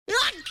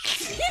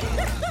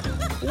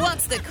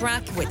What's the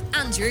crack with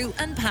Andrew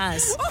and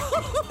Pat?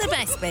 The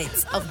best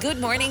bits of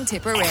Good Morning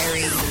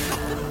Tipperary.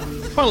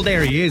 Well,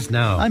 there he is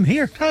now. I'm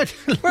here.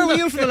 Where were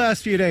you for the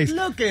last few days?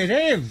 Look at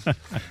him.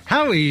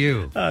 How are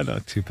you?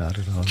 Not too bad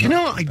at all. Do you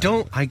know, I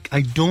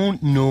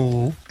don't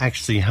know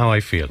actually how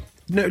I feel.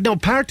 No,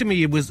 part of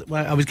me, I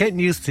was getting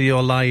used to the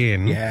old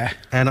lie-in. Yeah.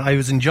 And I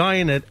was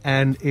enjoying it,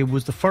 and it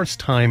was the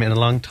first time in a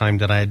long time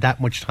that I had that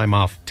much time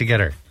off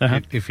together,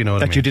 if you know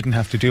what I mean. That you didn't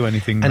have to do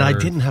anything. And I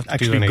didn't have to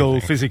do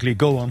anything. Physically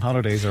go on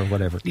holidays or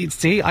whatever. You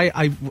see,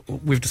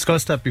 we've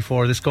discussed that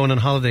before. This going on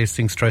holidays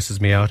thing stresses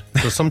me out.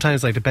 So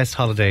sometimes, like, the best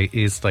holiday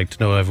is, like, to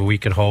know I have a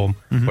week at home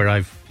where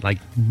I've, like,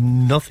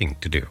 nothing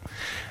to do.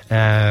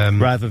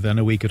 Rather than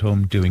a week at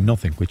home doing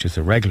nothing, which is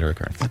a regular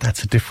occurrence. But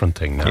that's a different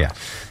thing now. Yeah.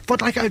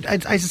 But like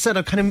I said,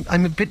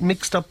 I'm a bit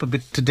mixed up a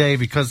bit today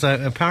because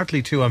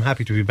partly too I'm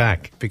happy to be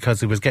back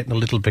because it was getting a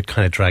little bit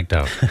kind of dragged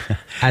out,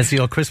 as the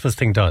old Christmas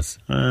thing does.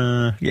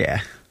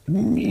 Yeah.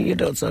 You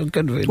don't sound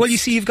convinced. Well, you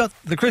see, you've got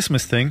the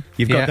Christmas thing,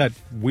 you've got that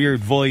weird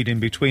void in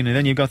between, and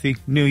then you've got the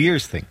New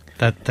Year's thing.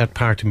 That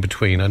part in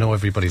between. I know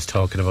everybody's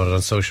talking about it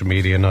on social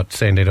media, not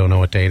saying they don't know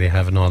what day they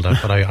have and all that,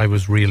 but I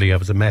was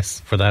a mess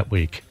for that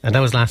week. And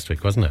that was last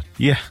week, wasn't it?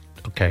 Yeah.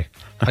 Okay.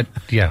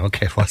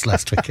 It was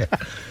last week,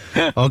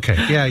 yeah. Okay,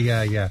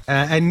 yeah.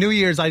 And New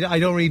Year's, I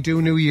don't really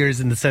do New Year's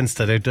in the sense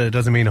that it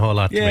doesn't mean a whole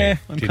lot to me. Yeah,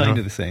 I'm kind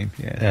of the same,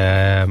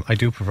 yeah. I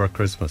do prefer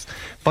Christmas.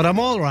 But I'm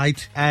all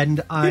right,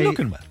 and You're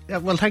looking well. Yeah,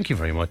 well, thank you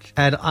very much.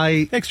 And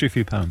extra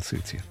few pounds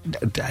suits you.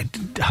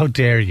 How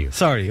dare you?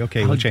 Sorry,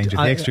 okay, we'll change it.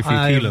 The extra few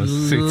kilos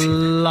suits you. I've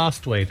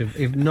lost weight.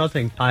 If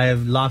nothing, I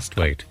have lost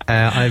weight.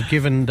 I've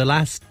given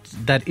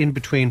that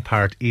in-between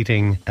part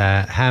eating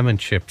ham and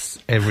chips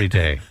every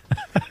day.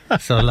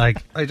 So,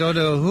 like, I don't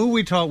know who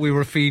we thought we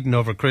were feeding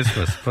over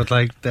Christmas, but,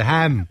 like, the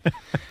ham.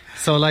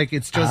 So, like,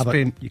 it's just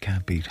been... You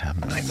can't beat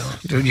ham. I know.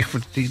 Dude,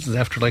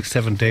 after, like,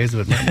 7 days of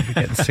it, man, you're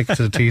getting sick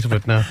to the teeth of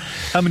it now.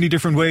 How many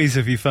different ways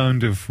have you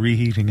found of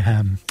reheating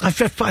ham? I've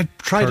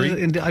tried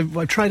it.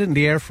 I've tried it in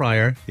the air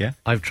fryer. Yeah.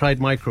 I've tried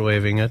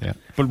microwaving it. Yeah.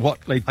 But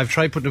what, like... I've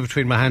tried putting it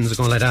between my hands and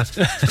going like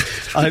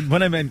that.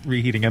 When I meant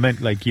reheating, I meant,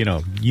 like, you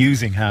know,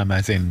 using ham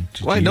as in...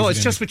 Well, no,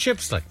 it's just with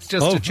chips, like. It's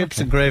just chips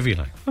and gravy,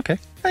 like. Okay.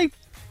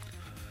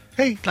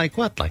 Hey, like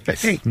what? Like,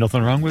 hey,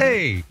 nothing wrong with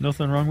it.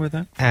 Nothing wrong with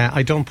that.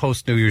 I don't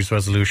post New Year's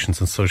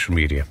resolutions on social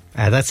media.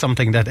 That's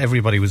something that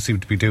everybody would seem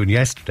to be doing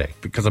yesterday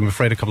because I'm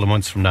afraid a couple of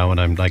months from now, and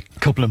I'm like, a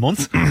couple of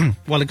months.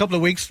 Well, a couple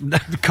of weeks. A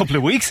couple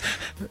of weeks.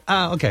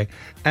 Okay.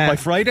 By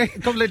Friday, a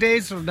couple of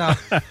days from now,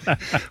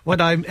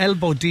 when I'm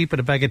elbow deep in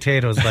a bag of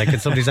potatoes, like,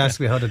 and somebody's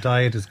asking me how the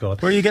diet is going.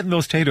 Where are you getting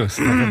those potatoes?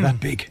 They're that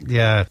big.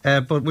 Yeah,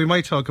 but we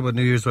might talk about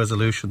New Year's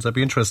resolutions. I'd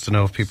be interested to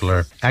know if people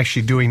are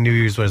actually doing New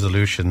Year's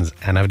resolutions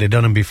and have they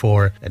done them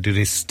before? Do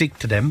they stick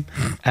to them?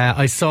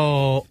 I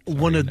saw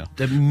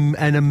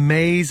an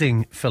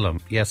amazing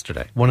film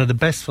yesterday. One of the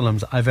best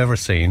films I've ever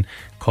seen,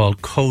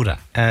 called Coda.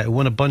 It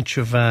won a bunch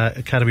of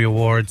Academy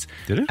Awards.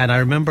 Did it? And I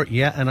remember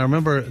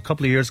a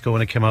couple of years ago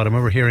when it came out, I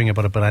remember hearing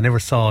about it, but I never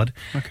saw it.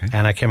 Okay.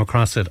 And I came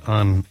across it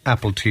on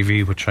Apple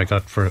TV, which I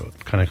got for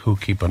kind of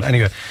hooky. But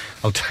anyway,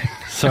 I'll tell you.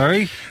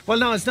 Sorry? Well,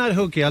 no, it's not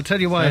hooky. I'll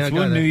tell you why. That's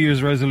one New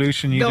Year's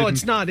resolution you didn't...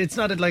 it's not. It's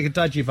not like a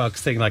dodgy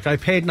box thing. Like, I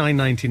paid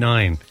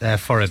 $9.99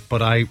 for it,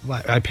 but I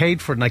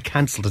paid for it and I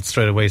cancelled it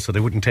straight away so they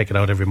wouldn't take it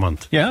out every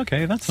month. Yeah,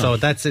 okay, that's so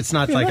not... it's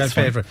not like I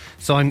paid for it.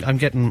 So I'm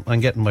getting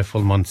my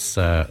full month's...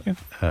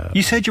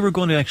 you said you were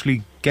going to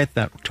actually get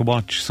that to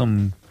watch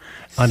some...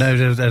 I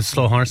know, there's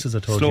Slow Horses I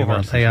told you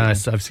about. Horses,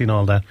 yeah, I've seen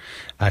all that.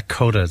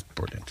 Coda is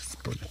brilliant. It's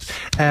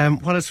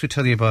brilliant. What else we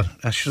tell you about?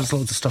 There's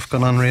loads of stuff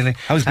going on, really.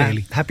 How's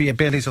Bailey?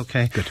 Bailey's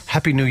okay. Good.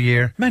 Happy New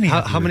Year.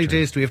 How many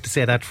days days do we have to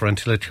say that for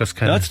until it just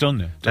kind of... That's done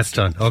now. That's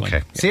done.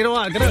 Okay. Fine. See you in a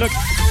while. Good luck.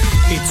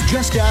 It's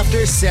just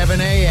after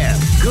 7 a.m.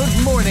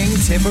 Good morning,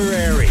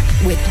 Tipperary.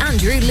 With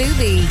Andrew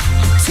Luby.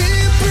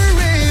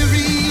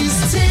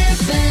 Tipperary's Tip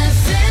FM.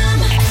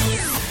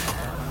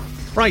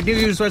 Right, New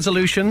Year's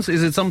resolutions.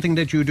 Is it something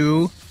that you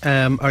do?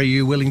 Are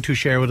you willing to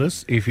share with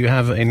us if you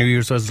have a New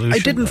Year's resolution?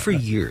 I didn't for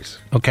years.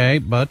 Okay,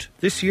 but...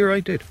 This year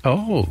I did.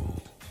 Oh.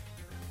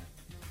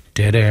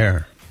 Dead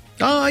air.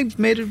 Oh, I've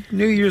made a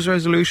New Year's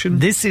resolution.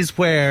 This is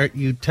where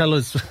you tell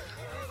us...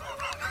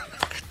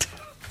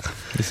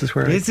 This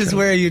is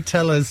where you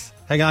tell us...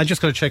 Hang on, I'm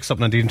just going to check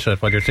something on the internet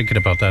while you're thinking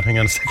about that. Hang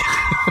on a second.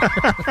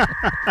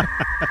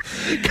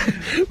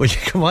 Will you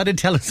come on and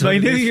tell us... My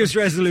New Year's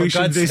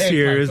resolution this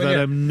year is that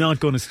I'm not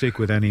going to stick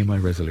with any of my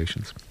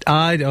resolutions.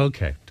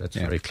 Okay, that's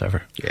very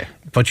clever. Yeah.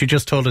 But you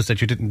just told us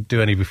that you didn't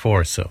do any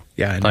before, so...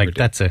 Yeah, I never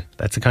did.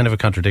 That's a kind of a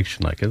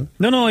contradiction, like, isn't it?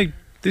 No,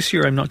 this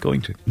year I'm not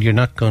going to. You're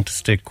not going to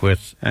stick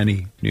with...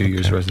 Any New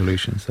Year's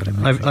resolutions that I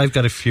made. I've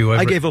got a few.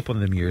 I gave up on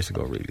them years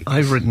ago, really.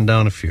 I've written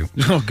down a few.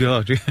 Oh,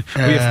 God. We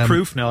have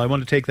proof now. I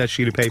want to take that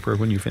sheet of paper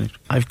when you finish.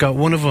 I've got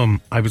one of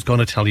them I was going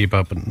to tell you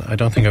about, but I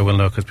don't think I will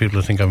now because people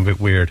will think I'm a bit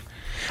weird.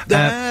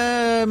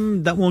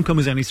 That won't come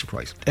as any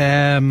surprise.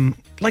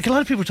 Like, a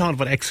lot of people talking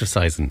about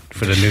exercising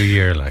for the new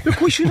year. Like,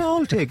 look, we should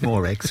all take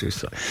more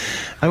exercise.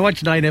 I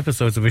watched 9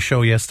 episodes of a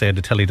show yesterday on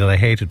the telly that I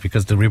hated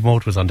because the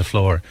remote was on the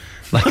floor.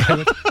 Like,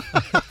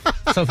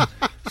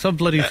 some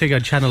bloody thing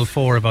on Channel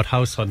 4 about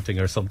house hunting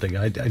or something.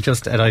 I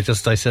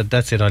said,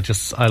 that's it.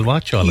 I'll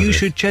watch all of it. You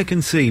should check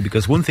and see,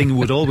 because one thing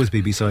would always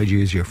be beside you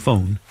is your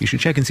phone. You should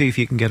check and see if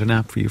you can get an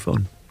app for your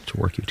phone to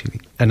work your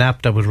TV. An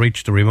app that would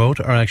reach the remote,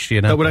 or actually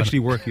an app that would actually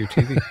work your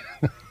TV.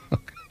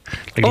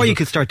 You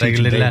could start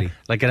teaching Bailey.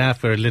 Like an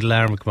app where a little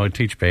arm would come out and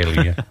teach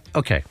Bailey, yeah.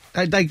 Okay.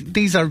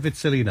 These are a bit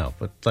silly now,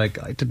 but I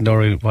didn't know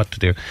really what to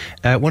do.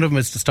 One of them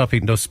is to stop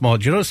eating those small...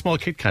 Do you know those small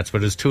Kit Kats where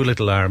there's 2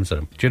 little arms in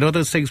them? Do you know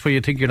those things where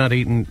you think you're not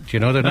eating... Do you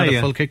know they're not a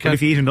full Kit Kat? But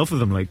if you eat enough of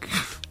them,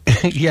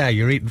 yeah,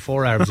 you're eating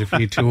 4 arms if you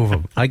eat 2 of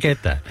them. I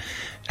get that.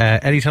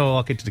 Anytime I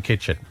walk into the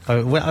kitchen,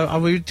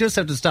 we just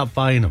have to stop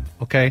buying them,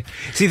 okay?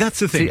 See, that's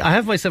the thing. See, I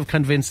have myself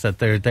convinced that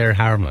they're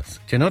harmless.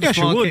 Do you know the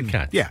small Kit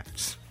Kats? Yeah,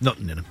 it's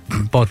nothing in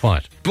them. But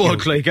what?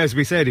 But, as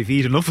we said, if you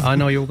eat enough of them... I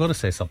know, you were going to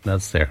say something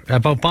else there.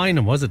 About buying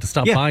them, was it? To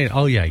stop buying...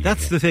 Oh, yeah.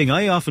 That's the thing.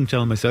 I often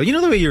tell myself, you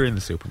know the way you're in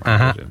the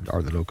supermarket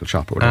or the local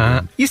shop or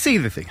whatever, you see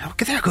the thing,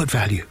 they're good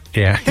value.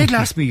 Yeah. They'd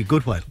last me a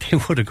good while. They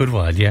would a good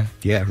while, yeah.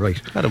 Yeah,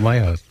 right. Not at my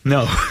house.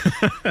 No.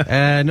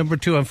 Number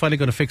 2, I'm finally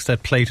going to fix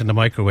that plate in the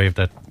microwave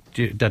that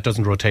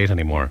doesn't rotate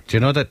anymore. Do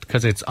you know that?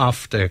 Because it's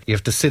off you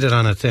have to sit it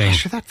on a thing.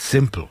 Sure, that's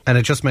simple. And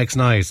it just makes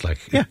noise,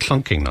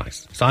 clunking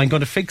noise. So I'm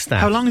going to fix that.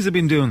 How long has it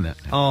been doing that?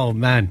 Oh,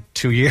 man,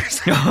 2 years.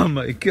 Oh,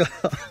 my God.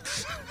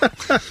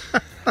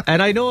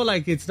 And I know,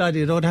 it's not,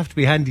 you don't have to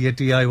be handy at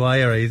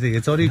DIY or anything.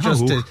 It's only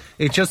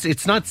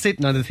it's not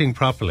sitting on the thing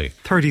properly.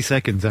 30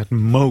 seconds at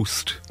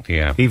most.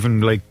 Yeah.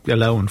 Even,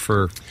 allowing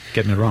for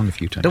getting it wrong a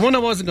few times. The one I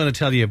wasn't going to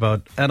tell you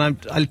about, and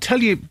I'll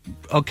tell you,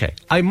 okay,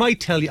 I might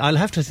tell you, I'll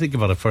have to think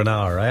about it for an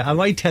hour, right? I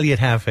might tell you at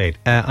 8:30.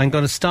 I'm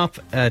going to stop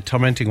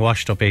tormenting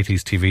washed-up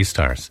 80s TV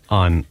stars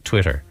on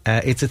Twitter.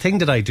 It's a thing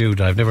that I do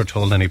that I've never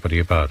told anybody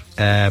about.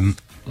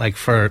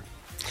 For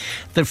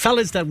the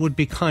fellas that would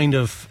be kind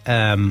of...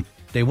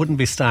 they wouldn't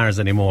be stars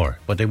anymore,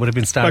 but they would have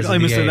been stars in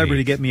I'm the a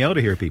celebrity, 80s. get me out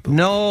of here, people.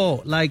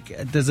 No,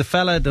 there's a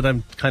fella that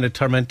I'm kind of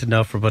tormented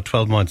now for about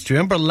 12 months. Do you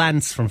remember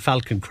Lance from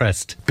Falcon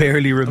Crest?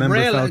 Barely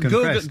remember Falcon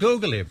Crest.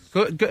 Google him.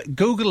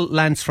 Google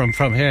Lance from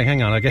here.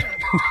 Hang on, I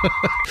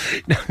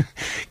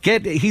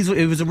get... He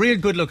was a real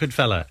good-looking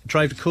fella.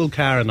 Drive a cool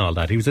car and all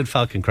that. He was in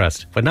Falcon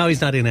Crest, but now he's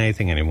not in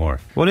anything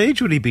anymore. What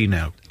age would he be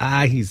now?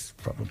 He's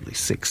probably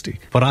 60.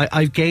 But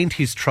I've gained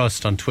his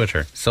trust on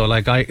Twitter. So,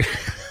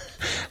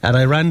 and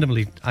I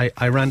randomly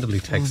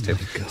text him.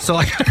 So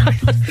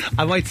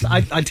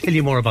I'll tell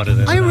you more about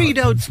it. I read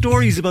out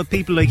stories about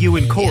people like you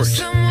in court. If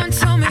someone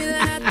told me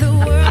that the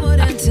world would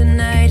end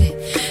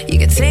tonight, you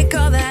could take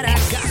all that I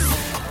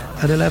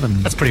got. At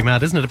 11. That's pretty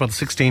mad, isn't it? About a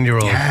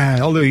 16-year-old. Yeah,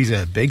 although he's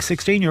a big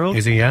 16-year-old.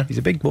 Is he, yeah? He's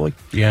a big boy.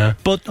 Yeah.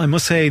 But I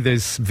must say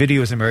there's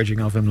videos emerging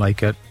of him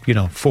at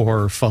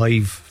 4 or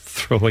 5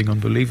 throwing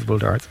unbelievable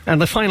darts.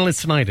 And the final is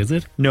tonight, is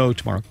it? No,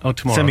 tomorrow. Oh,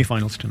 tomorrow.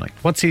 Semi-finals tonight.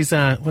 What's his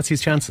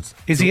chances?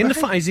 Is he in the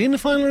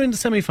final or in the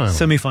semi-final?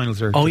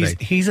 Semi-finals are today.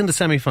 He's in the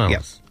semi-finals.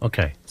 Yes.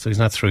 Okay, so he's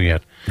not through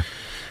yet.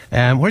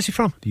 Where's he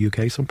from? The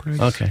UK, some place.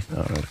 Okay.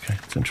 Oh, okay.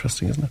 It's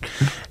interesting, isn't it?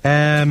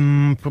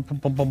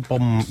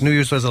 New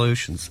Year's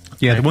resolutions.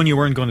 Yeah, the one you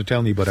weren't going to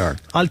tell me about are.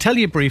 I'll tell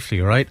you briefly,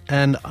 right?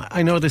 And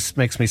I know this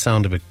makes me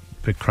sound a bit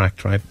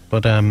cracked, right?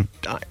 But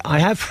I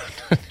have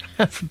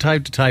from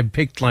time to time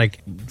picked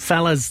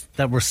fellas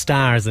that were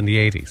stars in the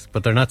 80s,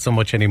 but they're not so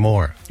much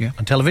anymore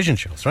on television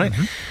shows, right?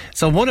 Mm-hmm.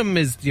 So one of them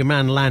is your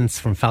man Lance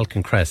from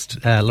Falcon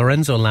Crest.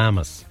 Lorenzo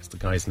Lamas is the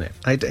guy's name.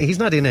 He's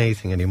not in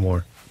anything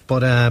anymore.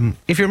 But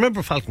if you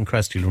remember Falcon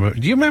Crest, do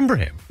you remember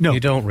him? No. You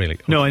don't really?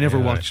 No, Okay, I never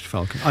watched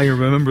Falcon. I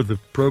remember the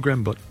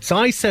programme, but... So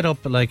I set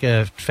up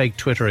a fake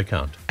Twitter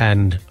account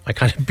and I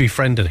kind of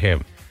befriended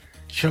him.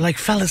 Sure,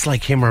 fellas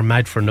like him are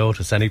mad for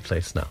notice any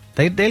place now.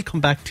 They'll come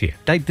back to you.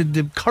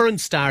 The current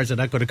stars are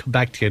not going to come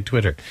back to you on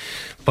Twitter.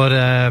 But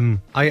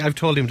I've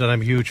told him that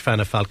I'm a huge fan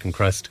of Falcon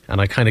Crest,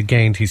 and I kind of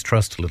gained his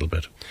trust a little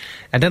bit.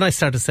 And then I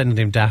started sending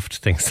him daft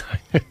things,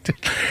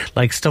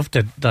 stuff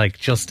that,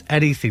 just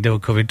anything that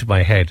would come into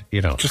my head,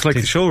 Just like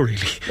the show, really.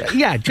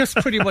 Yeah, just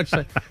pretty much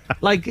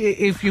like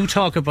if you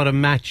talk about a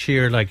match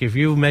here, if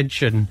you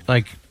mention,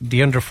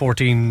 the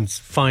under-14s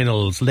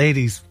finals,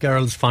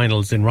 girls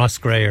finals in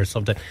Rossgrey or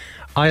something,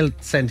 I'll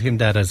send him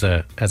that as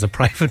a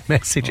private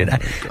message and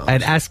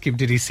ask him,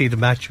 did he see the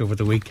match over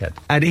the weekend?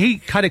 And he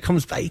kind of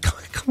comes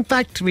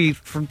back to me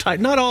from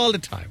time, not all the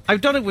time.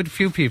 I've done it with a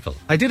few people.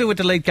 I did it with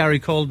the late Gary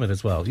Coleman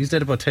as well. He's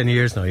dead about 10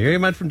 years now. You're a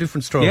man from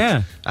different strokes.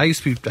 Yeah. I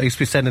used to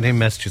be sending him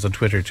messages on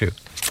Twitter too.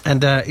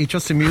 And it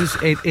just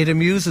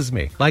amuses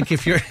me.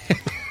 If you're...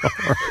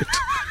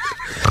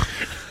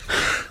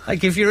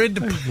 if you're in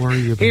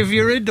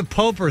the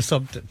pub or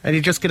something, and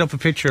you just get up a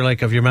picture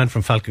of your man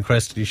from Falcon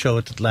Crest, and you show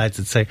it to the lads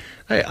and say,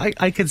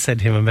 I can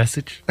send him a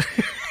message.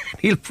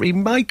 he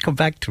might come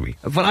back to me.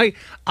 But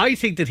I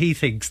think that he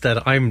thinks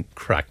that I'm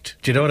cracked.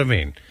 Do you know what I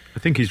mean? I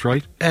think he's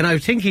right. And I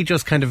think he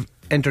just kind of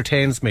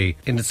entertains me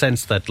in the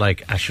sense that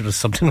actually there's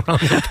something wrong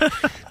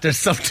there's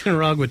something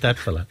wrong with that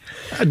fella.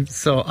 And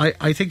so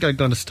I think I'm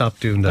going to stop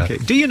doing that.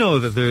 Okay. Do you know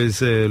that there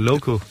is a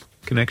local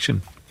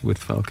connection with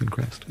Falcon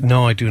Crest?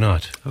 No, I do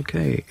not.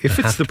 Okay. If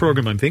it's the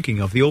programme I'm thinking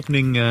of, the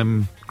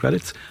opening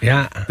credits,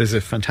 Yeah. there's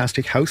a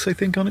fantastic house, I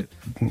think, on it,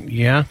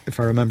 Yeah. if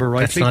I remember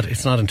rightly.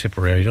 It's not in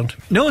Tipperary, don't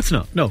No, it's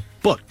not. No.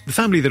 But the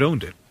family that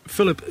owned it,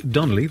 Philip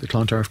Donnelly, the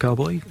Clontarf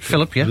cowboy.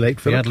 Philip, yeah. Late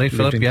Philip. Yeah, late lived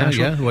Philip, in yeah,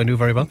 Cashel. who I knew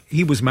very well.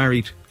 He was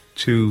married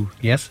to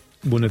Yes.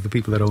 one of the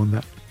people that owned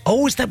that.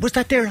 Oh, was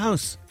that their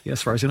house? Yeah,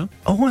 as far as I know.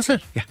 Oh, was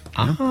it? Yeah.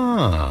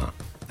 Ah.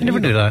 I never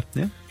knew that.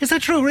 Yeah. Is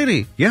that true,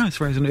 really? Yeah, as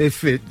far as I know.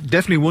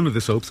 Definitely one of the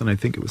soaps, and I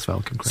think it was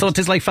Falcon Crest. So it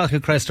is like Falcon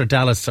Crest or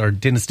Dallas or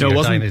Dynasty no, it or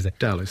wasn't Dynasty.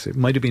 Dallas. It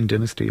might have been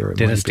Dynasty or it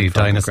Dynasty, might have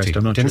been Falcon Dynasty. Crest.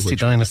 I'm not Dynasty,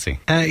 sure which.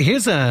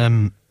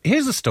 Dynasty.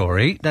 Here's a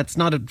story that's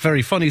not a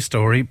very funny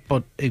story,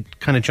 but it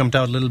kind of jumped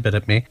out a little bit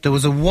at me. There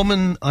was a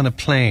woman on a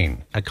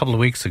plane a couple of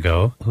weeks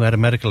ago who had a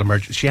medical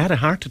emergency. She had a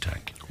heart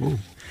attack. Whoa.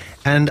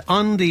 And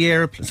on the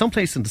airplane,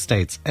 someplace in the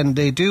States, and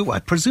they do, I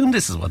presume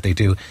this is what they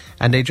do,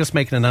 and they just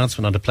make an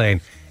announcement on the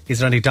plane. Is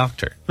there any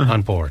doctor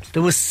on board?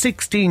 There was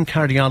 16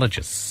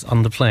 cardiologists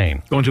on the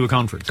plane. Going to a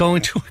conference.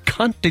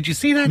 Did you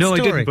see that No,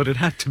 story? I didn't, but it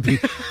had to be.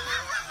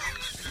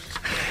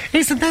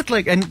 Isn't that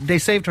like... And they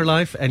saved her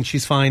life, and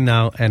she's fine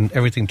now, and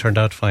everything turned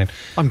out fine.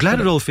 I'm glad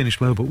it all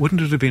finished well, but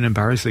wouldn't it have been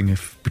embarrassing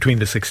if, between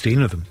the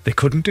 16 of them, they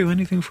couldn't do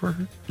anything for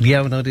her?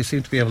 Yeah, no, they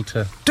seem to be able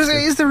to...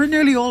 Is there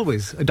nearly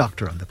always a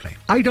doctor on the plane?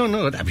 I don't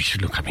know.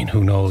 I mean,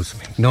 who knows? I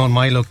mean, no one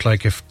might look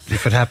like if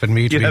it happened to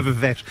me. You'd have a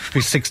vet. Be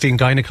 16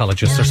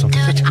 gynecologists or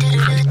something.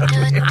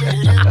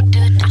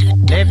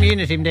 Leave me in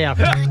it, him there.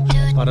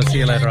 But I'll see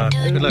you later on.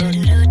 Good luck.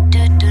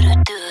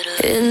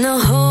 In a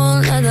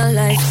whole other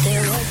life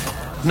there was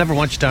Never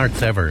watched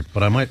darts ever,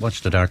 but I might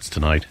watch the darts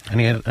tonight.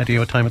 Any idea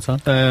what time it's on?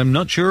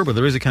 Not sure, but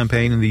there is a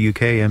campaign in the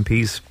UK,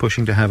 MPs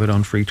pushing to have it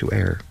on free to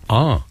air.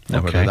 Oh, Now,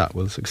 okay. whether that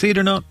will succeed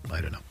or not,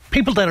 I don't know.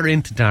 People that are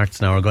into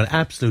darts now are going to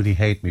absolutely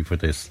hate me for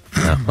this.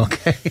 No,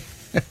 okay.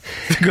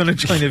 They're going to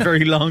join a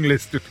very long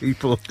list of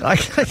people.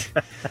 But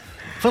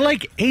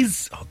like,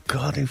 oh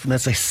God, even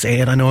as I say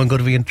it, I know I'm going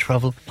to be in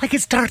trouble. Like,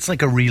 is darts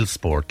like a real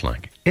sport?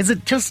 Like, is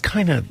it just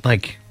kind of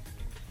like,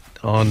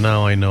 oh,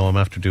 now I know I'm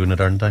after doing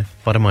it, aren't I?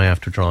 What am I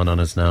after drawing on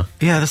us now?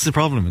 Yeah, that's the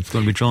problem. It's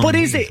going to be drawn. But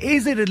is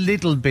it a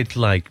little bit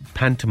like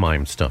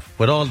pantomime stuff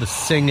with all the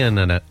singing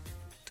and it?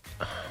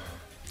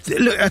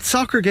 Look, at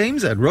soccer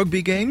games, at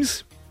rugby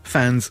games,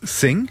 fans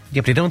sing.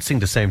 Yeah, but they don't sing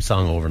the same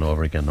song over and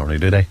over again, normally,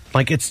 do they?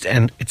 Like, it's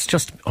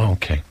just,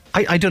 okay.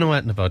 I don't know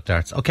anything about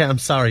darts. Okay, I'm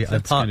sorry.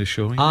 That's kind of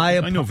showing.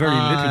 I know very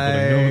little, but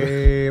I know.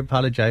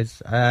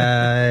 I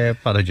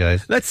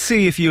apologise. Let's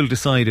see if you'll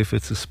decide if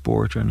it's a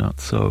sport or not.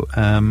 So,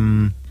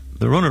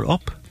 the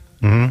runner-up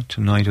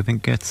tonight, I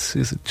think,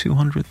 is it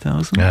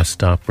 200,000? Yeah,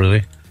 stop,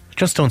 really.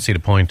 Just don't see the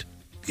point.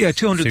 Yeah,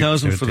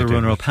 200,000 for the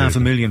runner-up,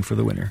 $500,000 for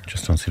the winner.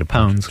 Just don't see the point.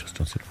 Pounds. Just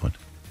don't see the point.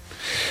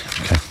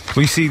 Okay.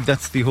 We see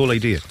that's the whole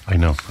idea. I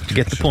know. To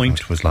get the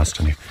point. It was lost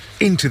on you.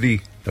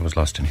 That was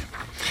lost on you.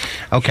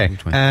 Okay.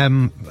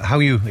 How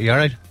are you? Are you all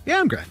right? Yeah,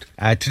 I'm grand.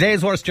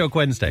 Today's Worst Joke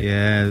Wednesday.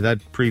 Yeah, that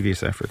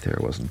previous effort there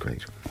wasn't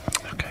great.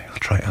 Okay,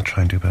 I'll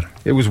try and do better.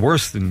 It was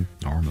worse than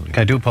normal. Can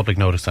I do a public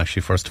notice,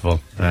 actually, first of all?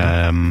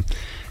 The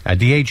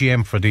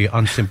AGM for the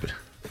unsympathetic...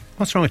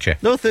 What's wrong with you?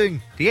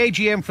 Nothing. The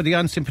AGM for the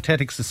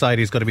Unsympathetic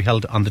Society is going to be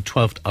held on the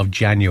 12th of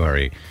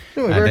January.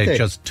 Oh, my and they birthday.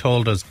 just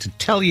told us to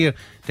tell you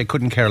they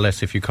couldn't care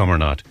less if you come or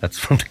not. That's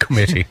from the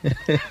committee.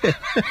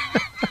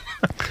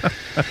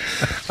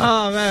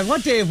 Oh, man,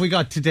 what day have we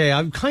got today?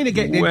 I'm kind of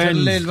getting into a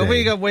little... Wednesday.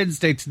 We got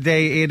Wednesday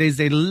today. It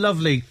is a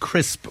lovely,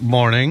 crisp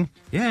morning.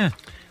 Yeah.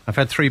 I've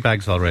had 3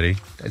 bags already.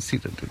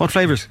 What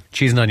flavours?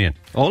 Cheese and onion.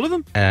 All of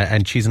them?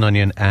 And cheese and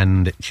onion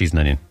and cheese and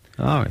onion.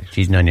 All right.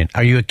 Cheese and onion.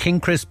 Are you a King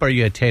Crisp or are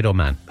you a Tato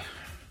man?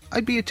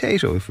 I'd be a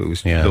Tato if it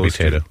was Yeah, those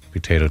potato. two.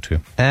 Potato too.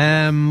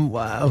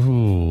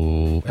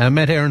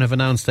 Met Aaron have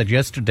announced that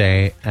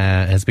yesterday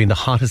has been the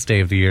hottest day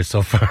of the year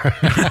so far.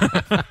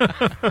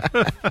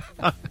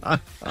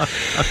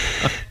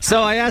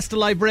 So I asked the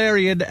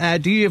librarian,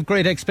 do you have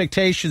great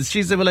expectations?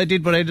 She said, well, I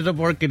did, but I ended up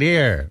working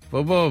here.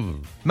 Boom,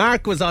 boom.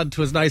 Mark was on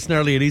to us nice and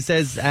early, and he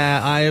says,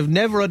 I have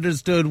never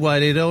understood why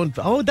they don't...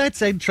 Oh,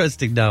 that's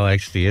interesting now,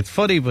 actually. It's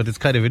funny, but it's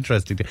kind of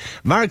interesting.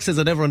 Mark says,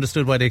 I never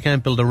understood why they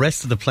can't build the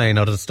rest of the plane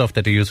out of the stuff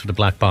that they use for the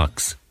black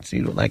box. So,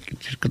 you know, like,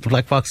 the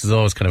black box is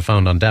always kind of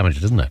found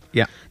undamaged, isn't it?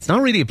 Yeah. It's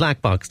not really a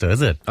black box, though,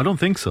 is it? I don't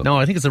think so. No,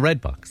 I think it's a red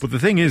box. But the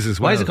thing is, as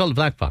well... Why is it called a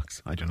black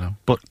box? I don't know.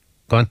 But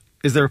Go on.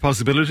 is there a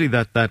possibility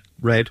that that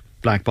red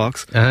black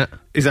box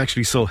is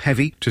actually so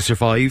heavy to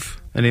survive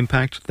an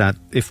impact that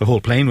if the whole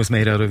plane was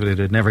made out of it,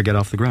 it'd never get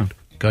off the ground?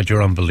 God,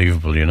 you're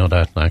unbelievable, you know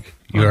that, like.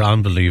 You're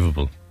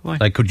unbelievable. Why?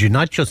 Like, could you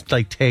not just,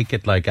 like, take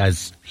it, like,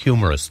 as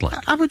humorous,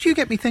 like? How would you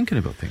get me thinking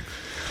about things?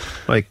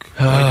 Like,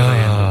 why did I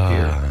end up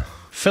here?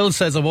 Phil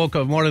says, I woke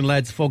up, morning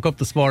lads, woke up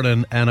this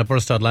morning and I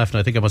burst out laughing.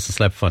 I think I must have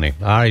slept funny.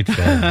 All right,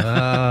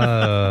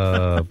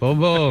 Phil. Boom,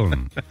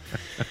 boom.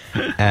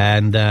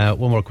 And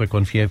one more quick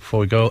one for you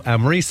before we go.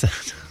 Marie said,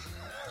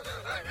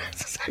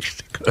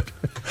 actually good.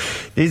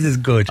 This is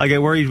good. I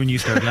get worried when you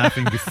start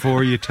laughing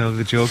before you tell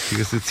the joke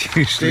because it's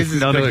usually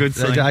not a good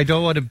sign. I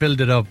don't want to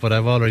build it up, but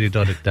I've already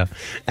done it now.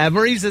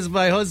 Marie says,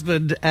 my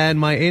husband and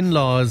my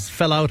in-laws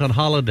fell out on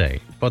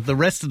holiday, but the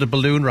rest of the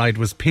balloon ride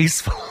was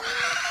peaceful.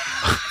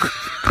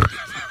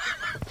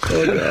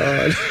 Oh,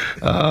 God.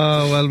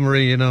 Oh, well,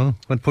 Marie, you know,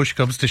 when push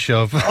comes to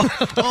shove. It's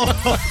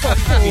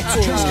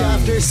just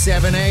after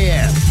 7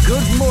 a.m.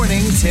 Good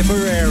morning,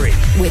 Tipperary.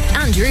 With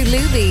Andrew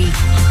Luby.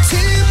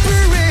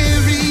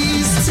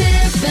 Tipperary's Tip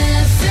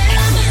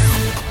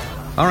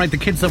FM. All right, the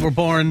kids that were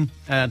born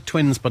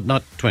twins, but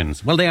not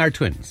twins. Well, they are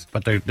twins,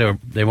 but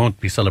they won't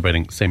be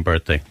celebrating the same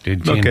birthday.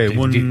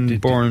 One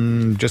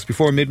born just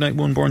before midnight,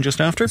 one born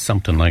just after?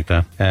 Something like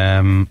that.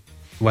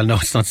 Well, no,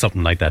 it's not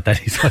something like that.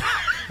 That is...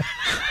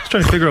 I was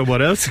trying to figure out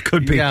what else it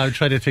could be. Yeah, I'm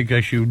trying to think.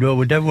 Actually,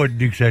 no, that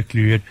wasn't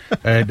exactly it.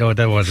 No,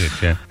 that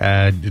wasn't it.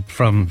 Yeah,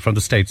 from the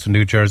States, from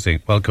New Jersey.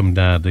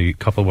 The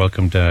couple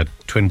welcomed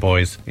twin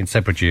boys in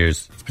separate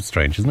years. It's a bit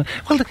strange, isn't it?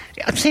 Well,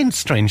 I'm saying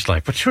strange,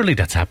 like, but surely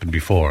that's happened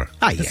before.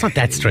 It's not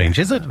that strange,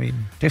 is it? I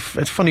mean, they've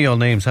funny old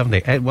names, haven't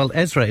they? Well,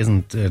 Ezra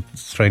isn't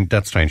strange.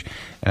 That's strange.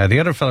 The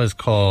other fellow is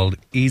called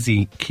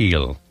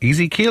Ezekiel.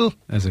 Ezekiel?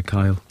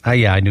 Ezekiel.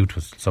 Yeah, I knew it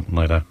was something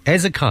like that.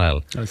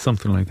 Ezekiel.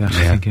 Something like that. Yeah.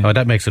 I think, yeah. Oh,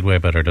 that makes it way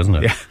better, doesn't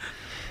it?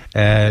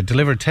 Yeah.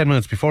 Delivered 10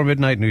 minutes before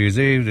midnight, New Year's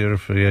Eve,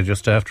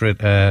 just after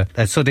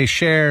it. So they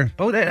share...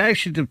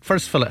 actually, the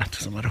first fella... It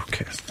doesn't matter, who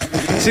cares?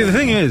 See, the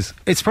thing is,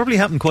 it's probably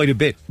happened quite a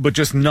bit, but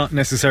just not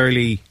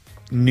necessarily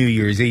New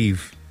Year's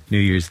Eve, New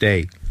Year's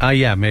Day.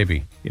 Yeah,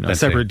 maybe.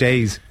 Separate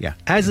days. Yeah.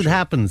 As it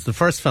happens, the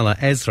first fella,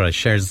 Ezra,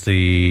 shares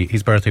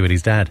his birthday with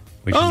his dad,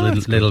 which is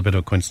a little bit of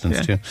a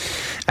coincidence too.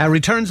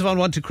 Returns of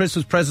unwanted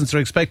Christmas presents are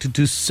expected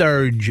to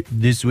surge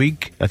this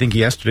week. I think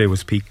yesterday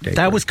was peak day.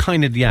 That was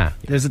kind of, yeah.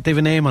 They have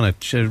a name on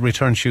it,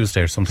 Return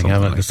Tuesday or something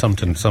like that.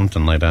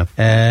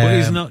 But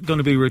is it not going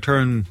to be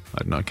return,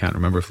 I can't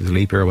remember if it's a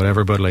leap year or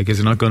whatever, but like, is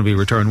it not going to be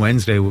return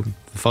Wednesday the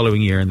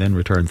following year and then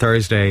return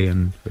Thursday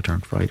and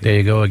return Friday? There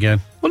you go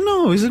again. Well,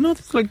 no, is it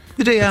not like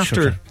the day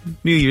after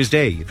New Year's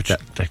Day?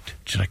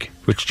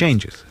 Which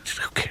changes.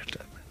 Who cares?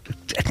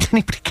 Does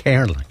anybody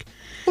care? Like,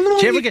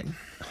 did you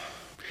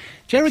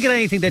ever get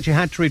anything that you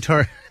had to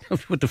return?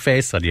 With the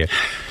face on you.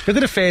 Look at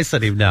the face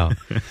on him now.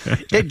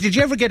 Did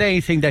you ever get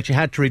anything that you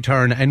had to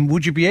return, and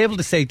would you be able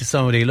to say to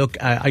somebody, look,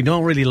 I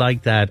don't really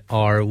like that,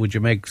 or would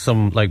you make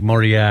some like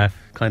Moria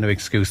kind of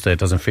excuse that it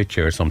doesn't fit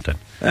you or something?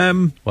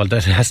 Well,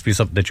 that has to be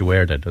something that you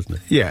wear then, doesn't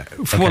it? Yeah.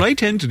 Okay. What I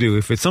tend to do,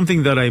 if it's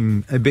something that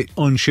I'm a bit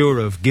unsure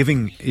of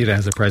giving it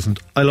as a present,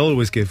 I'll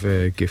always give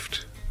a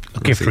gift. A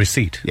gift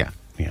receipt? Yeah.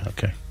 Yeah,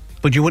 okay.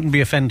 But you wouldn't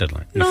be offended,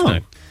 like? No.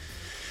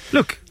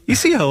 Look, you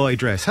see how I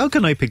dress. How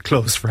can I pick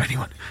clothes for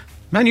anyone?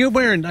 Man, you're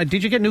wearing...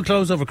 did you get new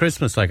clothes over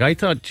Christmas? Like, I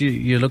thought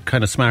you looked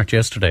kind of smart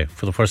yesterday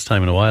for the first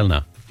time in a while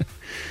now.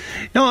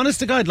 No, honest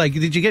to God, like,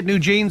 did you get new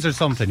jeans or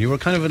something? You were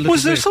kind of a little...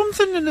 Was there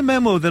something in the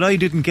memo that I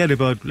didn't get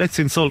about let's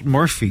insult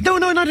Murphy? No,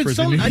 not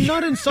insult. I'm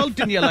not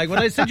insulting you. Like, when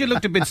I said you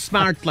looked a bit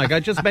smart, like, I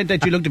just meant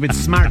that you looked a bit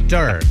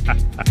smarter.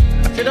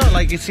 You know,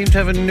 like, you seem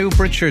to have new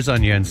breeches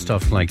on you and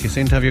stuff. Like, you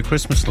seem to have your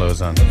Christmas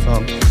clothes on. That's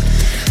all.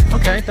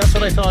 Okay, that's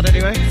what I thought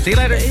anyway. See you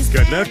later.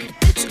 Good luck.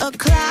 It's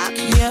o'clock,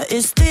 yeah,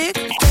 it's thick.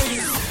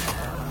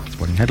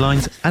 Sporting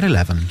headlines at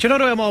 11. Do you know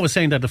what I'm always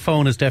saying? That the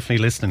phone is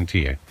definitely listening to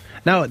you.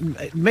 Now,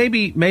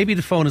 maybe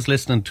the phone is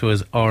listening to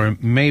us, or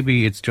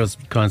maybe it's just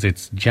because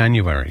it's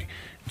January.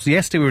 So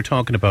yesterday we were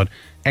talking about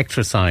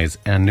exercise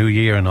and New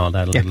Year and all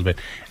that a little bit.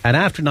 And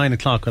after 9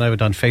 o'clock, when I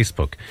went on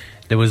Facebook,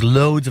 there was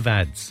loads of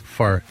ads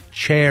for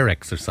chair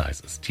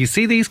exercises. Do you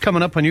see these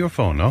coming up on your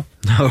phone, no?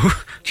 No.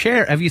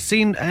 Chair, have you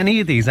seen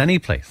any of these, any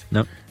place?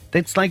 No.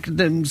 It's like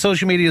the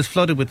social media is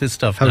flooded with this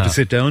stuff How now. to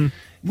sit down?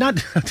 Not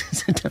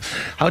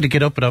how to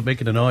get up without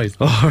making a noise.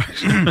 Oh,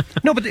 right.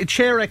 No, but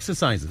chair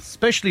exercises,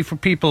 especially for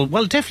people,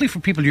 well, definitely for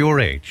people your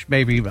age.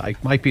 Maybe I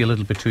might be a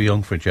little bit too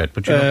young for it yet.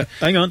 But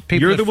hang on,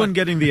 you're the one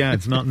getting the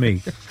ads, not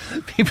me.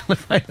 People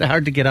find it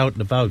hard to get out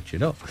and about, you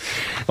know.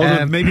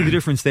 Although maybe the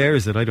difference there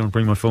is that I don't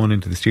bring my phone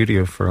into the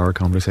studio for our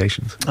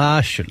conversations.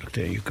 Sure, look,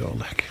 there you go,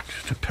 like,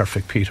 the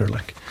perfect Peter,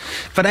 like.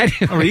 But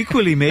anyway. Or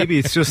equally, maybe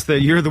it's just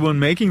that you're the one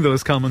making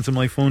those comments and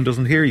my phone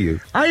doesn't hear you.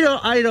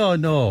 I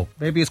don't know.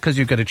 Maybe it's because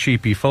you've got a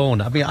cheapy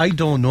phone. I mean, I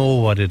don't know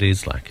what it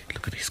is like.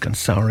 Look at he's gone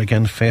sour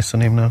again, face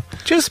on him now.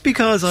 Just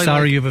because I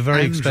Sorry, like you have a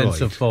very Android.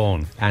 expensive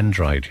phone.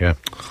 Android, yeah.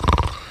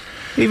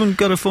 Even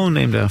got a phone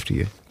named after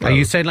you. Are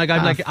you saying like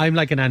I'm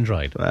like an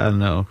Android? Well,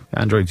 no.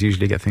 Androids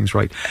usually get things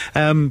right.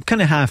 Kind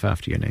of half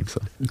after your name, so.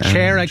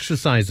 Chair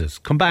exercises.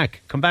 Come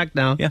back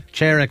now. Yeah.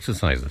 Chair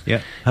exercises.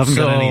 Yeah. Haven't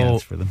got any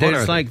ads for them.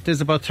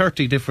 There's about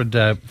 30 different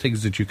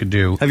things that you can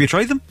do. Have you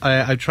tried them?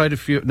 I've tried a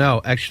few.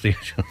 No, actually,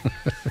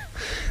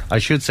 I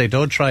should say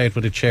don't try it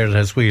with a chair that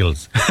has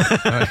wheels.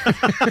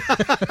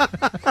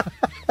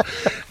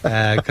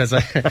 because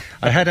I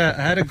had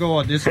a go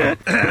on this one.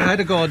 I had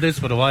a go on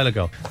this one a while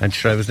ago, and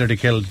sure, I was nearly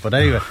killed. But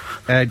anyway,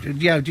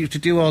 to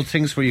do all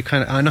things where you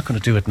kind of, I'm not going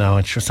to do it now.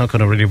 It's not going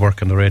to really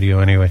work on the radio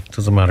anyway. It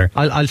doesn't matter.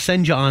 I'll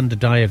send you on the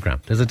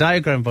diagram. There's a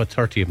diagram about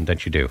 30 of them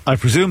that you do. I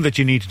presume that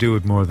you need to do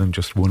it more than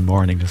just one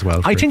morning as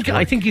well. I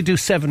think you do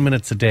 7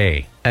 minutes a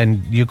day,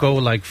 and you go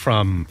like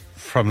from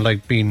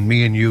like being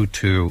me and you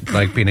to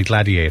like being a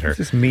gladiator.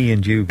 This is me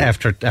and you.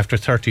 After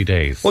 30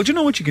 days. Well, do you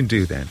know what you can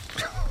do then?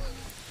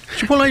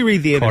 While I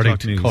read the 8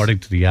 o'clock news. According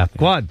to the app.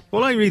 Go on.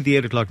 While I read the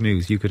 8 o'clock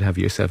news, you could have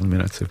your 7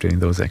 minutes of doing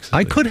those exercises.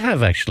 I could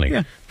have, actually.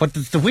 Yeah. But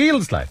it's the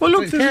wheels, like. Well,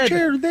 look, there's a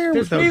chair there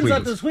there's without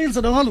wheels. There's wheels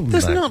on all of them.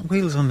 There's like. not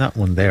wheels on that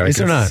one there. Is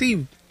there not? I can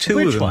see two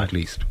Which of them one? at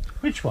least.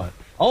 Which one?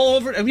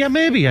 Oh, yeah,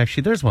 maybe,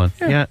 actually. There's one.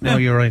 Yeah, no,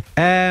 you're right.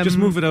 Just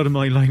move it out of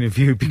my line of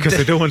view because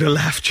I don't want to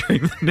laugh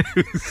during the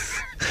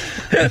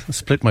news.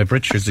 Split my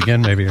britches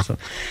again, maybe, or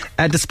something.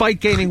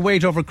 Despite gaining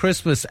weight over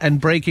Christmas and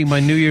breaking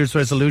my New Year's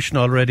resolution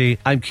already,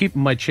 I'm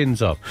keeping my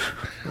chins up.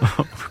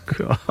 Oh,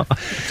 God.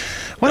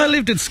 When I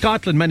lived in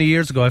Scotland many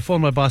years ago, I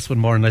phoned my boss one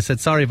morning. I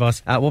said, sorry,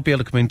 boss, I won't be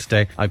able to come in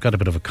today. I've got a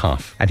bit of a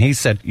cough. And he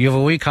said, you have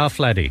a week off,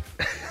 laddie.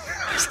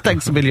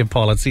 Thanks a million,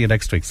 Paul. I'll see you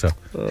next week. So,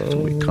 a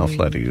week off,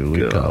 laddie. A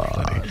week off,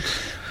 laddie.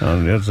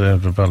 No,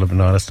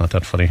 that's not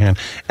that funny, hand.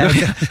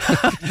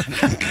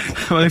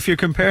 Well, if you're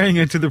comparing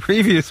it to the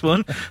previous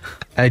one.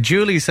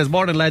 Julie says,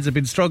 morning lads, I've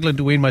been struggling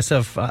to wean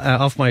myself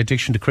off my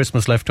addiction to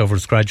Christmas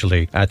leftovers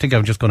gradually. I think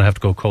I'm just going to have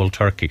to go cold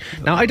turkey.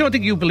 Now, I don't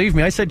think you believe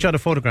me. I sent John a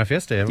photograph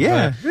yesterday.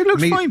 Yeah, it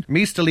looks fine.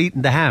 Me still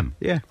eating the ham.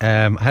 Yeah.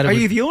 Are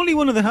you the only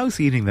one in the house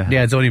eating the ham?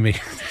 Yeah, it's only me.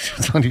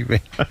 It's only me.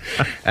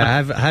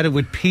 I've had it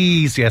with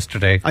peas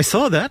yesterday. I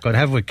saw that. Going to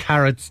have it with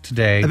carrots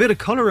today. A bit of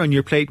colour on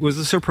your plate was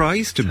a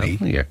surprise to me.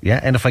 Yeah,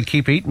 and if I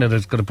keep eating it,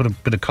 it's going to put a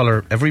bit of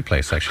colour every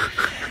place, actually.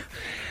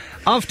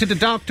 Off to the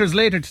doctors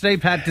later today,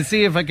 Pat, to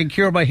see if I can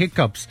cure my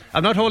hiccups.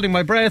 I'm not holding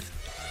my breath.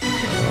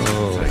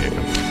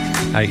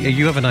 Oh.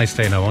 You have a nice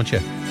day now, won't you?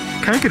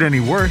 Can't get any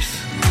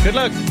worse. Good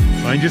luck.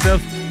 Mind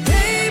yourself.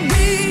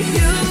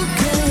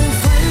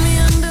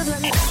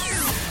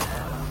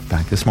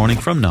 Back this morning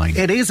from 9.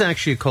 It is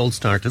actually a cold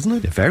start, isn't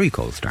it? A very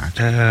cold start.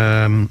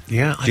 Yeah.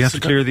 Do you have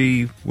to clear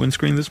the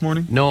windscreen this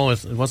morning? No,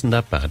 it wasn't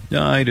that bad.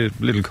 No, I had a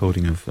little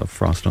coating of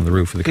frost on the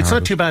roof of the car. It's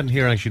not too bad in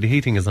here, actually. The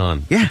heating is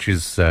on, yeah, which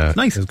is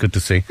nice. It's good to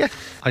see. Yeah.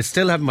 I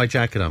still have my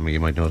jacket on me, you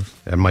might notice.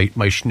 And my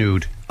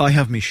schnood. I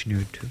have me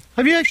schnood too.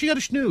 Have you actually got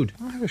a schnood?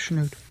 I have a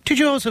schnood. Did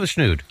you also have a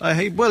schnood?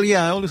 I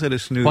always had a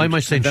schnood. Why am I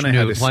saying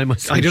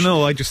schnood? I don't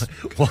know, I just...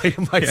 Why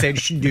am I saying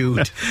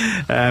schnood?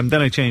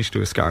 Then I changed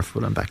to a scarf,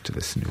 but I'm back to the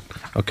snood.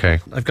 Okay.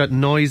 I've got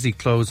noisy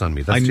clothes on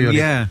me. That's the only,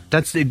 yeah.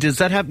 Does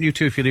that happen to you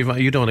too if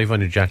you don't leave on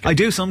your jacket? I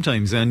do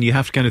sometimes, and you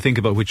have to kind of think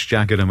about which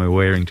jacket am I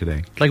wearing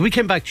today. Like, we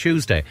came back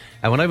Tuesday,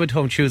 and when I went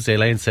home Tuesday,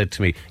 Elaine said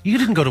to me, you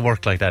didn't go to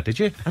work like that, did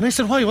you? And I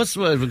said, why?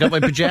 I've got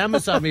my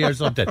pyjamas on me or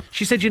something.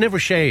 She said, you never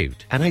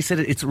shaved. And I said,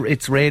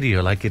 it's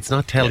radio, like, it's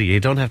not telly, you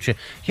don't have to...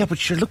 Yeah, but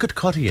sure, look at the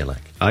cut of you,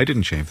 like. I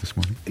didn't shave this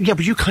morning. Yeah,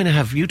 but you kind of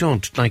have, you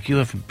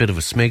have a bit of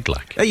a smig,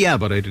 like. Yeah,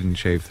 but I didn't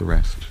shave the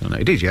rest. And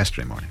I did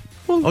yesterday morning.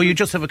 Oh, you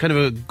just have a kind of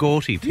a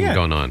goatee thing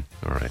going on.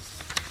 All right.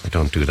 I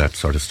don't do that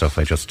sort of stuff.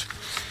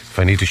 If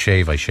I need to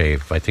shave, I shave.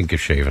 If I think of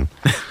shaving.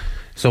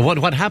 So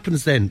what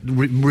happens then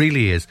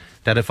really is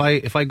that if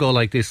I go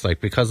like this,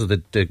 like, because of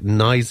the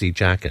noisy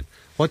jacket,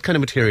 what kind of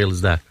material is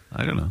that?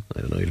 I don't know.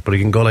 But it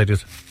can go like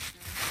this.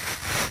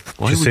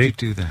 Why would you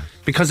do that?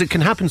 Because it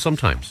can happen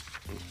sometimes.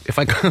 If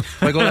I go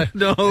like...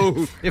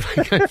 No. If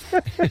I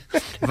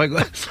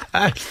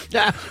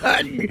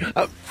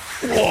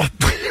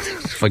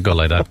go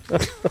like that.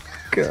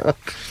 God.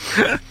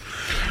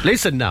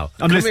 Listen now.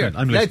 I'm listening.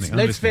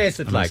 Let's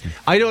face it,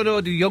 I don't know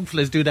the young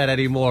fellas do that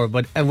anymore,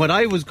 but when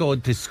I was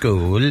going to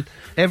school,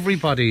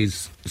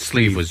 everybody's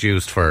sleeve was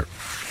used for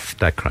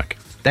that crack.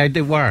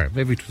 They were.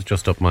 Maybe it was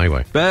just up my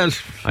way. Well,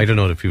 I don't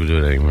know if people do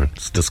it anymore.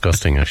 It's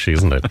disgusting, actually,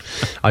 isn't it?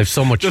 I've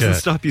so much... Doesn't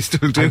stop you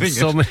still doing it.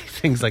 So many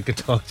things I could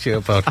talk to you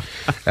about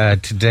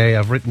today.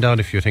 I've written down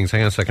a few things.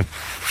 Hang on a second.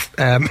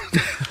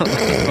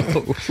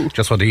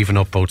 Just want to even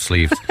up both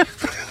sleeves.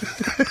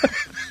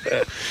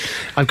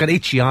 I've got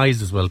itchy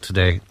eyes as well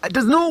today.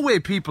 There's no way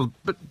people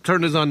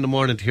turn us on in the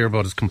morning to hear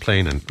about us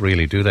complaining,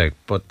 really, do they?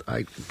 But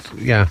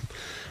yeah.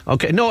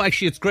 Okay, no,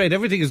 actually, it's great.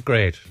 Everything is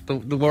great.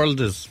 The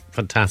world is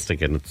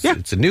fantastic, and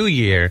it's a new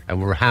year,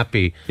 and we're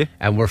happy,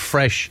 and we're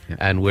fresh,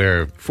 and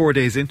we're 4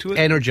 days into it,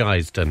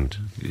 energised, and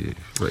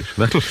right.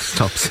 That'll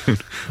stop soon.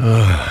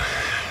 I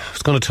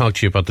was going to talk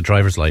to you about the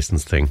driver's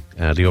licence thing,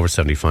 the over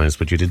 75s,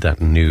 but you did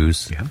that in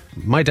news. Yeah.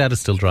 My dad is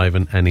still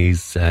driving, and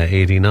he's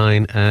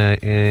 89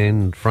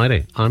 on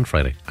Friday,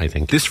 I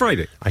think. This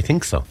Friday? I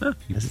think so.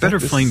 You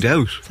better find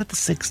out. Is that the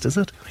 6th, is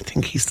it? I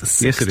think he's the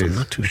 6th. Yes, it is. I'm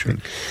not too sure.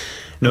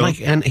 No,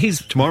 and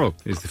tomorrow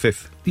is the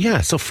 5th.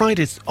 Yeah, so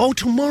Friday's... Oh,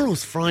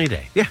 tomorrow's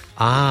Friday. Yeah.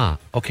 Ah,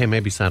 okay,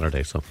 maybe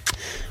Saturday, so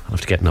I'll have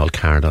to get an old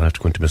card. I'll have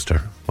to go into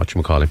Mr.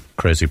 Whatchamacallit,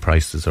 Crazy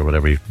Prices or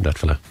whatever, that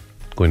fella.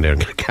 go in there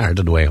and get a card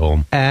on the way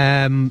home.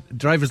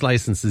 Driver's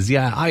licenses,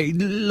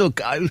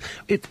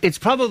 it's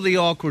probably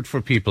awkward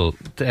for people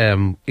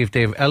if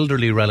they have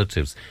elderly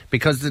relatives,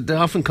 because there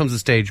often comes a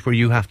stage where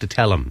you have to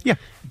tell them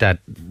that,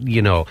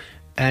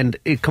 and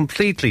it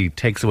completely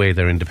takes away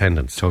their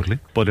independence. Totally.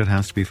 But it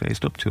has to be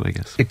faced up to, I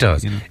guess. It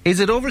does. Is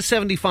it over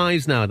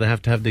 75s now that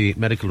have to have the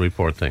medical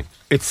report thing?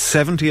 It's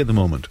 70 at the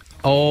moment.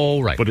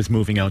 Oh, right. But it's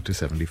moving out to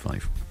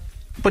 75.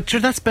 But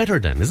that's better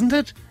then, isn't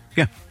it?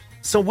 Yeah.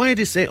 So why do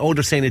they say,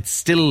 they're saying it's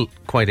still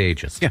quite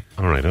ageist? Yeah.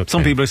 All right, okay.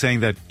 Some people are saying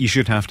that you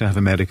should have to have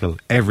a medical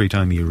every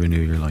time you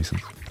renew your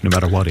licence, no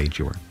matter what age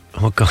you are.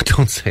 Oh, God,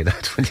 don't say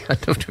that. When you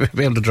have to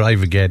be able to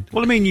drive again.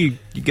 Well, I mean, you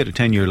get a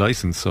 10-year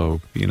licence,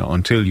 so,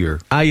 until you're...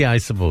 Yeah, I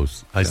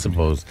suppose.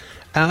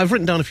 I've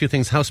written down a few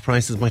things. House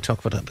prices, might talk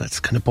about that. That's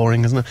kind of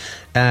boring, isn't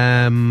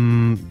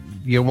it?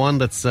 You're one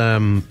that's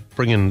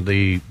bringing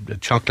the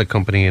chocolate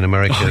company in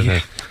America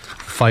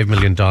 $5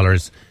 million.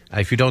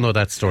 If you don't know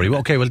that story,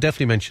 okay, we'll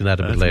definitely mention that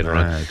a bit later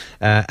on.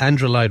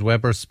 Andrew Lloyd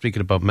Webber speaking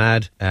about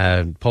mad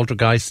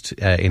poltergeist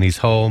in his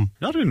home.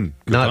 Not in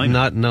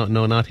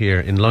not here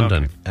in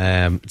London.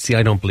 Okay. See,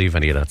 I don't believe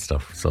any of that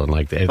stuff. So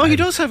he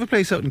does have a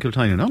place out in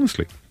Kiltynan,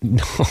 honestly.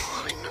 No,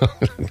 I know.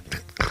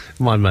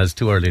 Come on, man, it's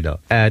too early now.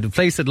 The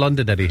place in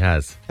London that he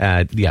has,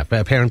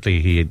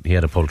 apparently he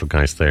had a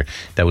poltergeist there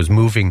that was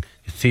moving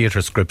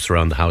theatre scripts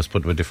around the house,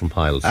 but with different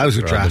piles. That was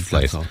a draft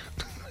place.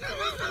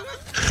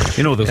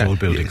 Those old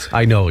buildings.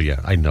 I know.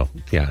 Yeah.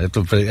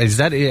 Is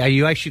that? Are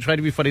you actually trying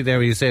to be funny there?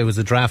 When you say it was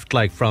a draft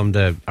from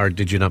or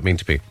did you not mean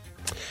to be?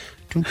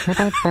 God,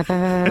 I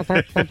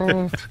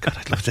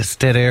love this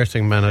dead air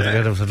thing, man. I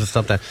have to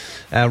stop that.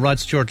 Rod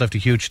Stewart left a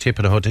huge tip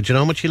in a hotel. Did you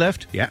know how much he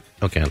left? Yeah.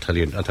 Okay, I'll tell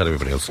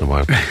everybody else in a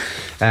while.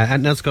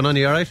 And what's going on?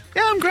 You all right?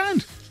 Yeah, I'm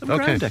grand.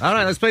 Okay. All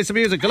right, let's play some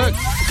music. Good luck.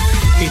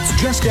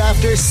 It's just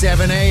after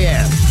 7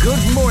 a.m.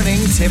 Good morning,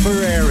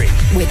 Tipperary.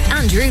 With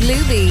Andrew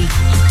Luby.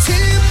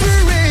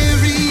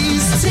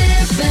 Tipperary's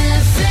Tip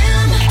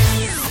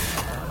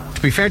FM.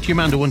 To be fair to you,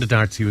 man, who won the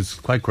darts, he was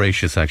quite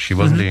gracious, actually,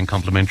 wasn't he, and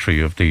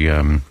complimentary of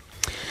the...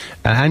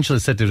 Angela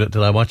said, did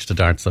I watch the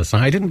darts last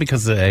night? I didn't,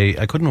 because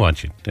I couldn't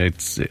watch it.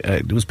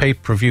 It was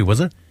pay-per-view, was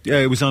it? Yeah,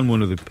 it was on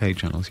one of the paid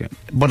channels, yeah.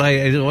 But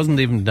it wasn't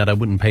even that I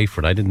wouldn't pay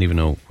for it. I didn't even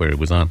know where it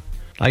was on.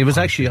 I was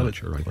actually... not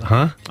sure, right?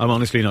 Huh? I'm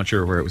honestly not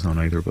sure where it was on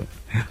either, but...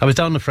 I was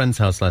down at a friend's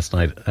house last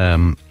night.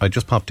 I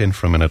just popped in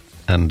for a minute,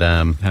 and...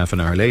 Half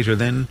an hour later,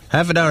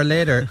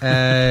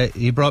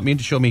 he brought me in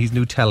to show me his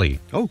new telly.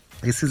 Oh.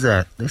 This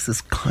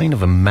is kind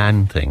of a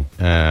man thing.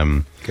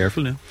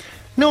 Careful now.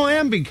 No, I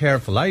am being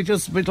careful.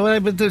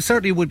 But there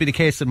certainly would be the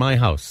case in my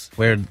house,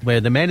 where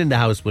the men in the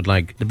house would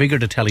the bigger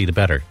the telly, the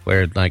better.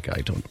 Where, I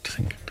don't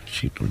think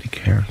she'd really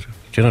care.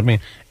 Do you know what I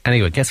mean?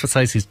 Anyway, guess what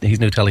size his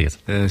new telly is?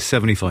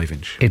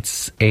 75-inch.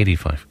 It's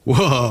 85.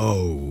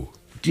 Whoa!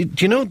 Do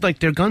you know,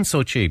 they're gone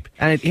so cheap?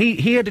 And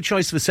he had a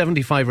choice of a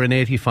 75 or an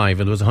 85,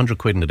 and there was 100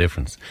 quid in the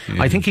difference.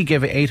 Yeah. I think he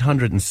gave it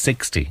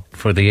 860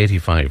 for the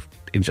 85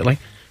 inch.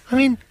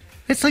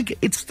 It's like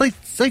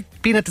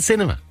being at the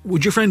cinema.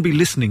 Would your friend be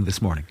listening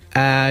this morning?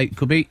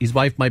 Could be. His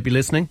wife might be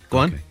listening. Go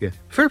on. Yeah.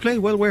 Fair play,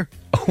 well aware.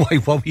 Oh,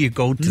 what were you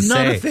going to say?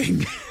 Not a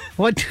thing.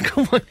 What?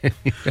 Come on.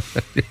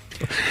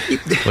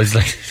 Was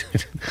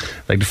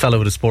like the fellow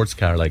with a sports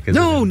car,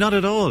 No, not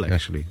at all.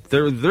 Actually,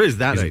 there is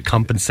that. Is it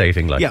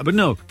compensating, Yeah, but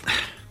no.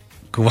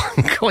 Go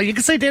on. You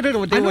can say they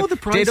don't. I know the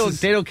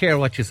prices. They don't care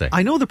what you say.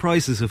 I know the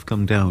prices have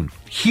come down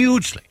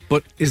hugely,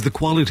 but is the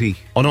quality?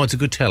 Oh no, it's a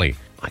good telly.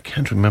 I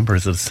can't remember.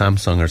 Is it a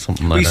Samsung or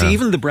something like that? You see,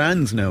 even the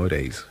brands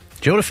nowadays.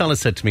 Do you know what a fella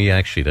said to me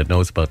actually that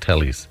knows about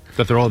tellies?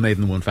 That they're all made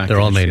in the one factory.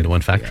 They're all made in the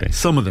one factory. Yeah,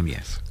 some of them,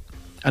 yes.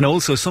 And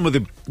also, some of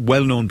the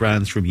well-known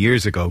brands from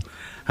years ago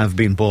have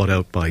been bought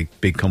out by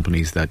big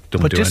companies that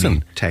don't do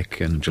any tech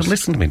and just... But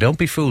listen to me, don't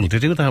be fooled. They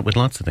do that with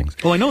lots of things.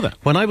 Oh, I know that.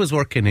 When I was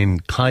working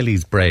in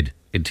Kylie's Bread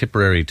in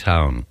Tipperary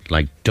town,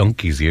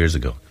 donkeys years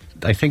ago,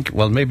 I think,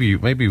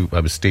 maybe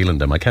I was stealing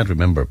them, I can't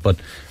remember, but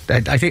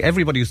I think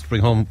everybody used to bring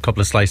home a couple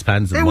of sliced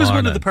pans. It was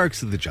one of the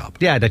perks of the job.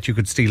 Yeah, that you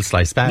could steal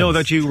sliced pans. No,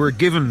 that you were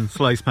given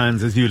sliced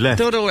pans as you left.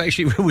 No,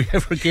 actually, were we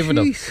ever given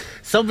them?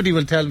 Somebody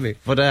will tell me.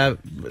 But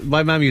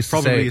my mum used to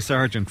say... Probably a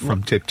sergeant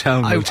from Tip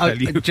Town will tell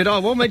you. Do you know, I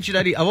won't mention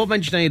any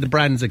of the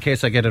brands in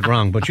case I get it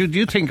wrong, but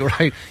you think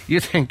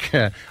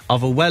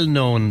of a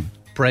well-known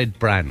bread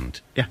brand.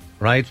 Yeah.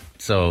 Right?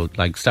 So,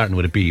 starting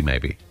with a B,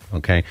 maybe.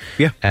 Okay?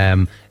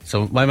 Yeah.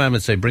 So my mum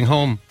would say, bring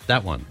home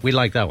that one. We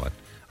like that one.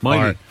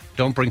 Miley. Or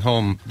don't bring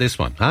home this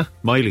one. Huh?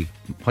 Miley.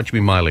 What do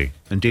you mean Miley?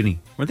 And Dinny.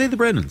 Were they the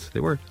Brennans? They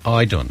were. Oh,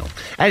 I don't know.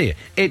 Anyway,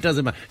 it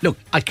doesn't matter. Look,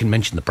 I can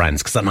mention the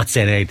brands because I'm not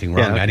saying anything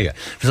wrong anyway.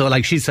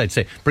 So she said,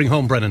 say, bring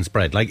home Brennan's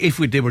bread. If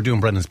they were doing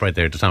Brennan's bread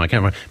there at the time, I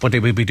can't remember, but they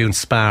would be doing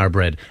Spar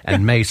bread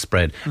and Mace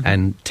bread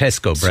and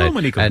Tesco bread so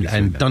many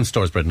and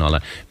Dunstores bread and all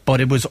that.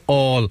 But it was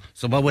all...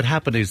 So what would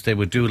happen is they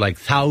would do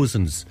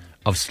thousands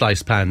of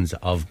sliced pans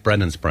of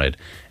Brennan's bread,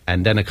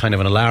 and then a kind of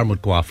an alarm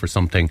would go off or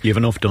something. You have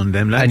enough done,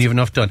 them lads. And you have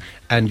enough done,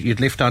 and you'd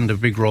lift on the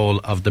big roll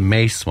of the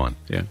Mace one.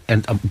 Yeah.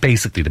 And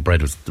basically the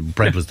bread was the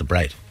bread.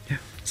 Yeah.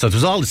 So it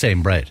was all the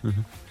same bread.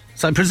 Mm-hmm.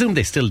 So I presume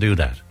they still do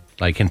that.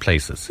 like in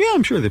places. Yeah,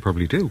 I'm sure they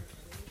probably do.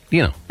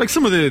 You know, Like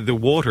some of the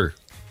water,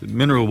 the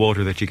mineral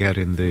water that you get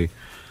in the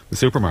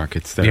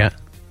supermarkets. They're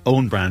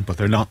own brand, but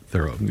they're not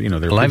their own. You know,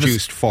 they're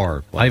produced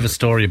for. I have a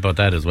story about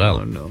that as well.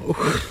 Oh no.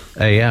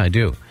 Yeah, I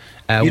do.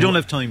 You don't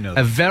have time now.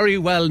 A very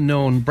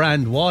well-known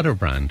water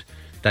brand,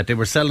 that they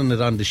were selling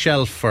it on the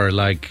shelf for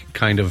like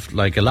kind of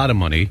like a lot of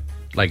money.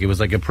 Like it was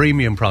like a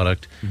premium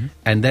product.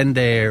 And then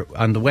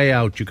on the way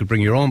out, you could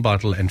bring your own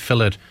bottle and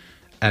fill it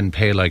and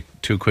pay like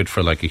 £2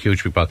 for like a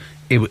huge big bottle.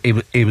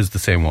 It was the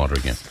same water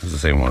again. It was the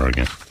same water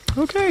again.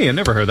 Okay, I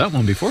never heard that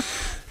one before.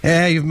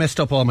 Yeah, you've messed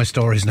up all my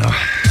stories now.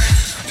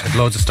 I've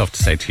loads of stuff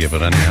to say to you,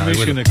 but anyhow,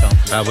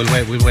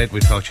 we'll wait.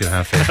 We'll talk to you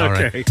at half 8. All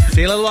right.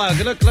 See you in a little while.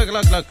 Good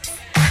luck.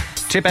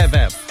 Tip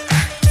FM.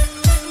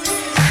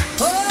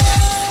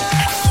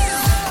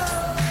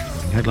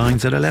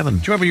 Headlines at 11. Do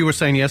you remember you were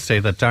saying yesterday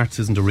that darts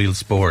isn't a real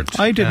sport?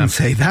 I didn't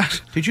say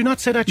that. Did you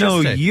not say that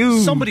No, yesterday? you.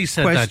 Somebody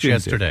said that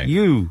yesterday.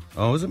 You.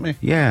 Oh, was it me?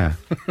 Yeah.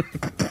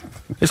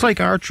 It's like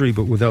archery,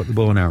 but without the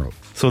bow and arrow.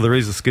 So there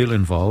is a skill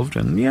involved,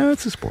 and yeah,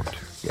 it's a sport.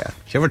 Yeah.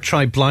 Did you ever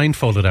try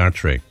blindfolded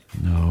archery?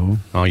 No.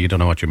 Oh, you don't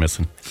know what you're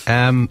missing.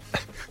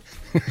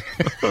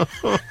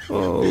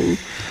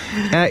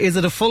 Is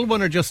it a full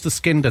one or just the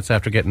skin that's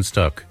after getting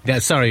stuck? Yeah,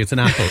 sorry, it's an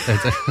apple.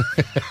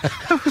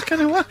 That was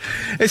kind of what?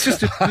 It's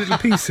just a little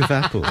piece of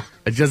apple.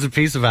 It's just a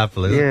piece of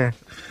apple, is it? Yeah.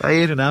 I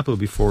ate an apple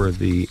before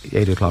the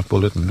 8 o'clock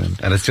bulletin,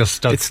 and it's just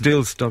stuck. It's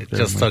still stuck there.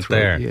 Just stuck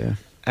there. Yeah.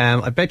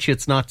 I bet you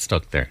it's not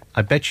stuck there.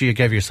 I bet you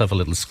gave yourself a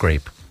little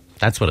scrape.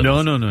 That's what it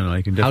is. No.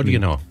 I can definitely. How do you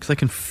know? Because I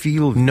can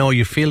feel. No,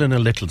 you're feeling a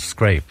little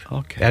scrape.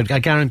 Okay. I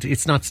guarantee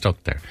it's not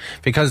stuck there.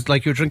 Because,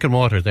 like, you're drinking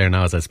water there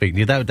now as I speak.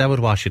 That would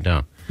wash it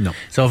down. No.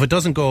 So if it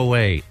doesn't go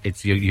away,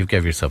 it's you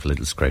gave yourself a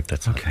little scrape.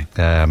 That's okay.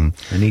 I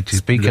need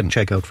to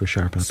check out for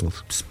sharp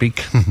apples.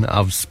 Speaking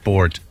of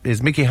sport,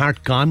 is Mickey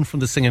Hart gone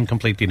from the singing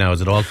completely now?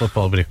 Is it all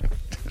football? Or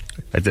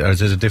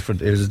is it a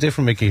different? It was a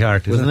different Mickey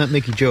Hart. Wasn't that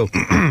Mickey Joe?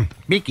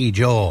 Mickey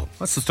Joe.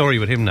 What's the story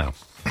with him now?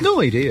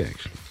 No idea,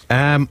 actually.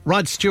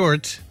 Rod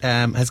Stewart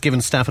has given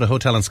staff at a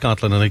hotel in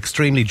Scotland an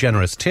extremely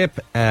generous tip.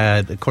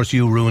 Of course,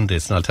 you ruined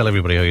this, and I'll tell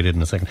everybody how you did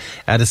in a second.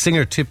 The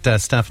singer tipped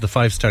staff at the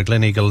 5-star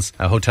Glen Eagles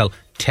hotel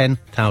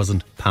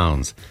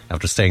 £10,000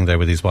 after staying there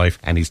with his wife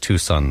and his 2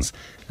 sons.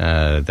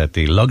 That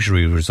the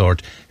luxury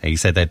resort, he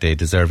said that they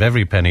deserve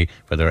every penny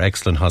for their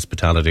excellent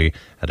hospitality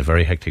at a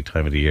very hectic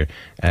time of the year.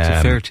 It's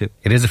a fair tip.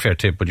 It is a fair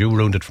tip, but you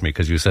ruined it for me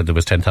because you said there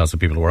was 10,000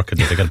 people working.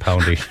 They got a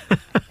poundy.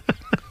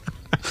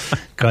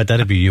 God,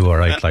 that'd be you, all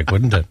right, like,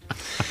 wouldn't it?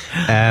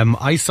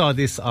 I saw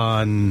this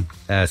on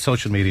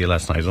social media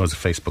last night. I don't know if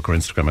it was Facebook or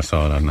Instagram. I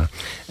saw it on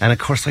and of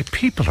course, like,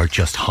 people are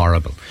just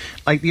horrible.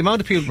 Like, the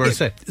amount of people were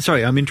saying...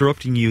 Sorry, I'm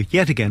interrupting you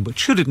yet again, but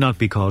should it not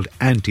be called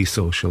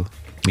anti-social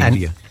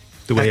media?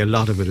 The way a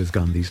lot of it has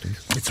gone these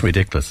days. It's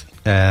ridiculous.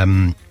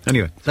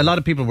 Anyway. A lot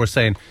of people were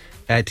saying,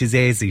 it is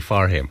easy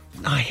for him.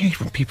 I hate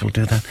when people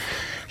do that.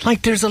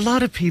 Like, there's a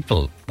lot of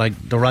people, like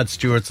the Rod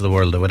Stewarts of the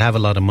world, that would have a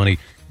lot of money.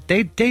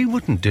 They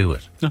wouldn't do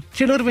it. No. Do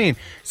you know what I mean?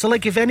 So,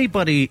 like, if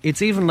anybody,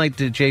 it's even like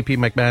the JP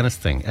McManus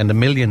thing and the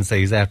millions that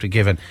he's after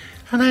giving,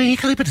 and he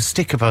got a bit of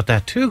stick about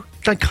that too.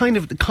 Like, kind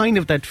of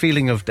that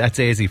feeling of that's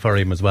easy for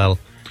him as well.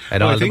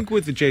 Well, I think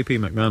with the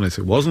JP McManus,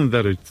 it wasn't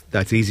that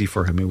that's easy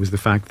for him. It was the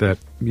fact that,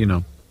 you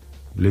know,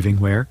 living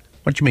where?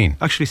 What do you mean?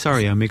 Actually,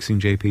 sorry, I'm mixing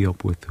JP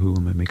up with who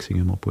am I mixing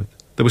him up with?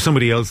 There was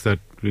somebody else that,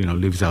 you know,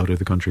 lives out of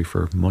the country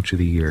for much of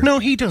the year. No,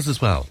 he does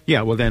as well.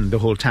 Yeah, well then the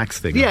whole tax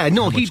thing. Yeah,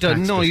 no, he does.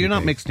 No, you're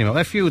not mixing him up.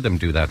 A few of them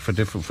do that for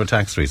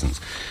tax reasons.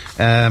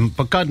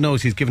 But God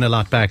knows he's given a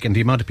lot back, and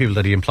the amount of people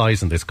that he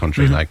employs in this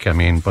country, like, I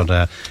mean,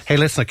 but hey,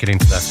 let's not get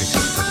into that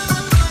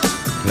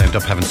because we'll end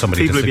up having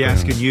somebody. People will be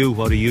asking you,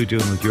 what are you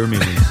doing with your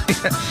millions?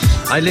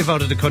 I live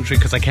out of the country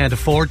because I can't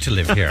afford to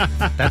live here.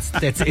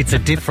 It's a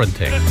different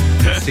thing.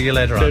 See you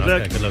later on.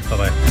 Okay, good luck.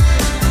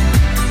 Bye-bye.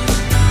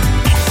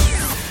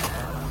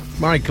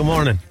 Alright, good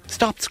morning.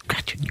 Stop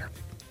scratching your...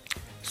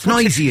 It's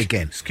noisy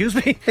again. Excuse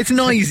me? It's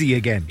noisy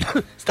again.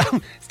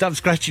 Stop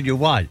scratching your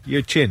what?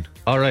 Your chin.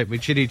 Alright, my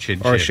chinny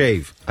chin. Or a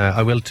shave.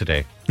 I will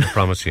today, I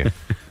promise you.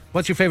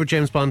 What's your favourite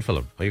James Bond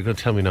film? Are you going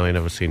to tell me now you've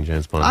never seen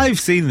James Bond? I've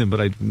seen them,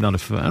 but I'm not a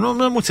fan. I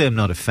won't say I'm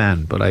not a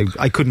fan, but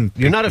I couldn't...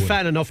 You're not a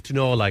fan enough to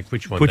know, like,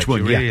 which one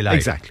you really like?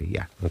 Exactly,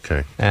 yeah.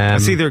 Okay. I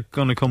see they're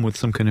going to come with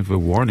some kind of a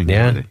warning.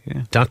 Yeah.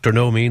 Dr.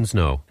 No means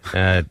no.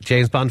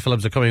 James Bond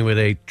films are coming with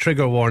a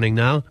trigger warning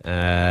now.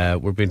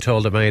 We're being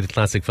told that many of the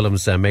classic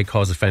films may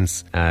cause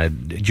offence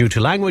due to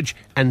language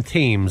and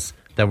themes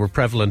that were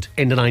prevalent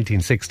in the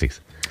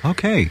 1960s.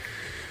 Okay.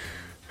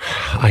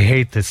 I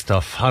hate this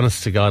stuff,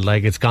 honest to God.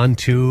 Like, it's gone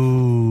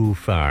too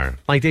far.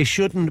 Like, they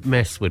shouldn't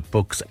mess with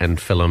books and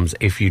films.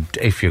 If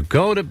you're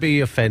going to be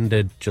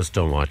offended, just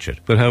don't watch it.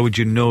 But how would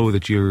you know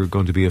that you're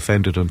going to be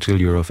offended until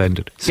you're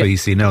offended? So you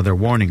see, now they're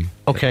warning.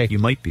 Okay, you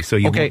might be, so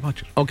you won't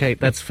watch it. Okay,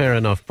 that's fair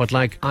enough. But,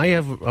 like, I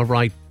have a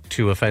right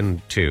to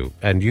offend too,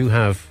 and you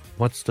have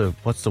what's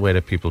the way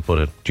that people put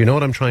it? Do you know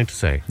what I'm trying to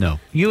say? No.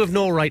 You have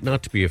no right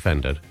not to be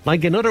offended.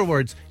 Like, in other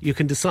words, you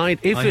can decide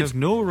if I it's... have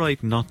no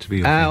right not to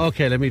be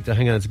offended. Okay,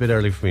 hang on, it's a bit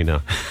early for me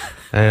now.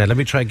 Let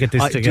me try and get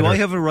this together. Do I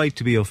have a right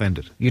to be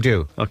offended? You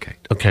do. Okay.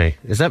 Okay,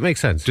 does that make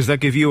sense? Does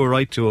that give you a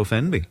right to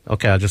offend me?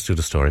 Okay, I'll just do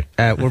the story.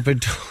 We've been...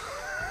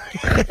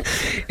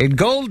 In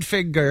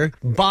Goldfinger,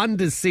 Bond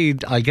is seen...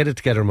 I'll get it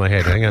together in my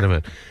head. Hang on a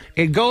minute.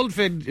 In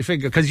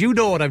Goldfinger, because you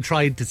know what I'm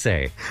trying to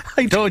say.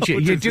 Don't you?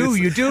 You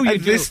do.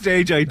 At this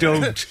stage, I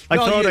don't. I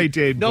thought I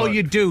did. No, but.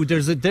 you do.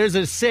 There's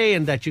a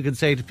saying that you can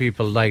say to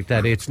people like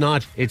that. It's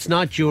not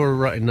your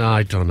right. No,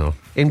 I don't know.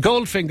 In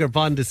Goldfinger,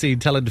 Bond is seen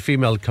telling his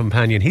female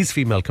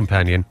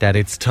companion, that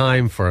it's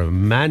time for a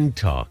man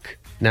talk.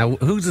 Now,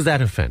 who does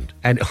that offend?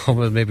 And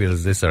maybe it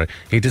was this. Or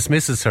he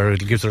dismisses her. He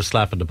gives her a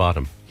slap in the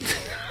bottom.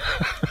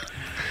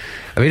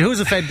 I mean, who's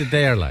offended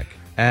there? Like,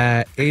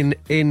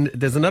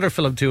 there's another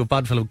film too, a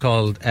Bond film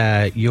called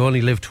 "You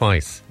Only Live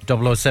Twice."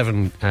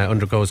 007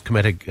 undergoes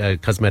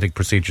cosmetic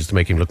procedures to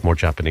make him look more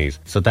Japanese.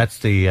 So that's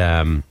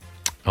the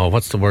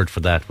what's the word for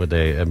that? With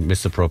a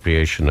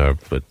misappropriation or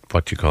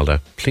what do you call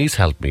that? Please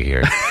help me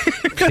here.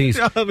 Please,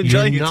 I'm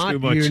enjoying it too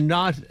much. You're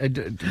not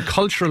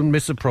cultural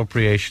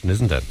misappropriation,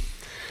 isn't it?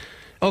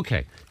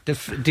 Okay.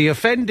 The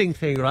offending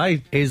thing,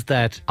 right, is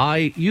that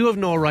you have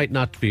no right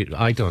not to be...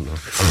 I don't know.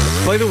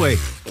 By the way,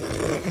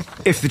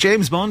 if the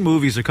James Bond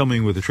movies are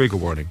coming with a trigger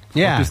warning,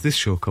 what does this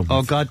show come with?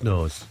 Oh, God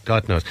knows.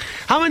 God knows.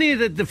 How many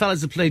of the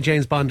fellas that play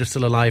James Bond are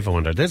still alive, I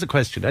wonder? There's a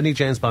question. Any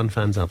James Bond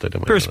fans out there?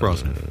 Pierce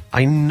Brosnan.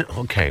 I know.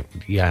 Okay.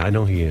 Yeah, I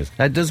know he is.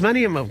 Does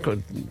many of them...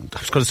 I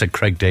was going to say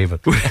Craig David.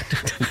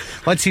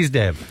 What's his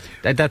name?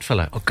 That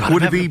fella. Oh, God,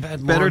 would it be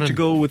better to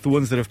go with the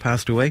ones that have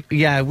passed away?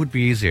 Yeah, it would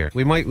be easier.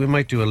 We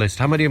might do a list.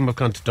 How many of them have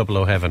gone to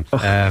 00 Heaven?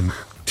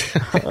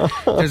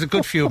 There's a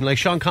good few of them. Like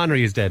Sean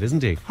Connery is dead,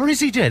 isn't he? Or is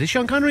he dead? Is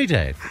Sean Connery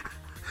dead?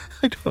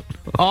 I don't know.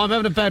 Oh, I'm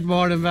having a bad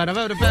morning, man.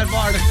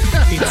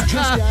 It's just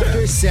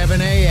after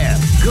 7 a.m.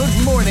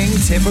 Good morning,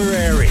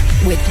 Tipperary.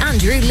 With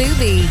Andrew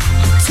Luby.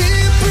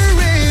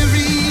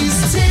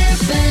 Tipperary's Tip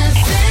FM.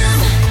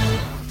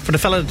 For the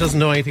fella that doesn't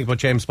know anything about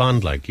James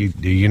Bond, like you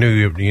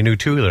knew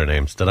two of their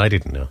names that I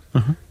didn't know.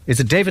 Uh-huh. Is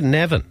it David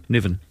Niven?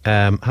 Niven.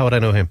 How would I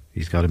know him?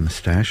 He's got a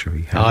moustache, or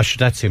he has.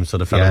 That's him. So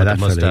the fella with the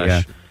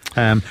moustache.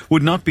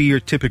 Would not be your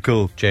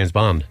typical James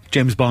Bond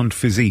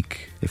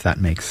physique, if that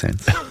makes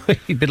sense.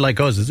 He'd be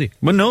like us, is he?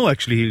 Well, no,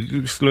 actually, he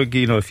looks like,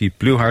 if you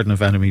blew hard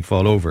enough at him, he'd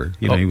fall over.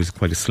 He was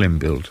quite a slim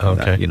build.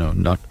 Okay.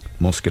 Not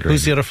muscular.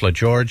 Who's the other fella?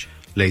 George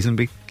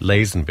Lazenby.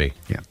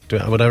 Yeah.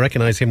 Would I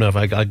recognise him now if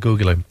I'd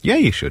Google him? Yeah,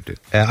 you should do.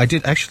 I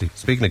did, actually.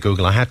 Speaking of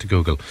Google, I had to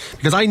Google.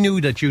 Because I knew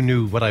that you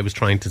knew what I was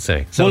trying to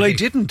say. So I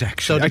didn't,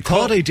 actually. So I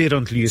thought I did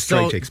until you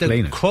tried to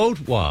explain the it. quote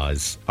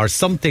was, or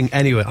something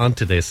anyway,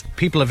 onto this,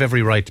 people have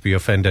every right to be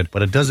offended,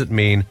 but it doesn't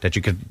mean that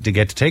you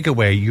get to take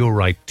away your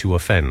right to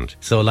offend.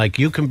 So, like,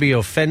 you can be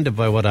offended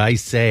by what I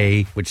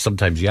say, which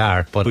sometimes you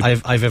are, but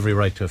I've every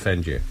right to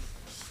offend you,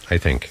 I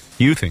think.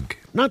 You think?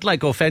 Not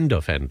like offend,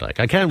 like,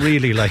 I can't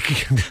really, like...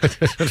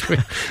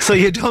 So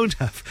you don't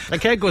have... I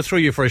can't go through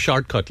you for a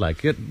shortcut,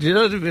 like, you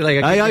know what I mean?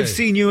 Like, I've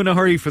seen you in a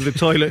hurry for the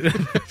toilet.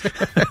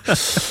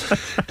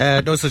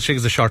 No such thing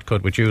as a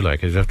shortcut with you,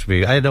 like, it'd have to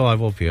be... I know I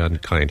won't be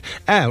unkind.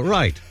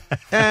 Right.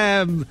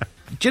 Do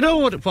you know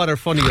what are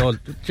funny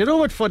old... Do you know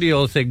what funny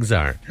old things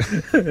are?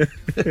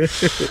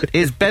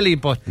 Is belly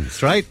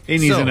buttons, right?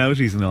 Innies and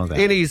outies and all that.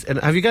 Innies, and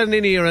have you got an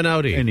innie or an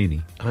outie? An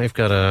innie. I've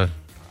got a...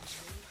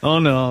 Oh,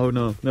 no,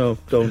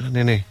 don't. An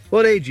innie.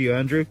 What age are you,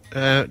 Andrew?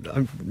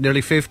 I'm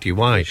nearly 50.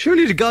 Why?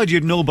 Surely to God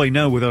you'd know by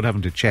now without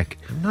having to check.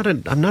 I'm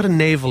not a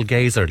navel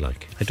gazer,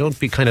 like. I don't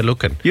be kind of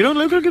looking. You don't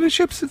look at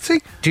ships at sea?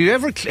 Do you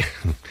ever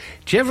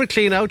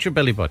clean out your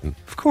belly button?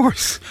 Of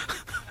course.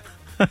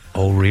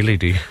 Oh, really?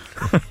 Do you?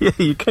 Yeah,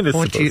 you kind of.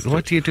 What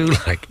do you do?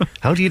 Like,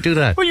 how do you do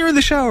that? When you're in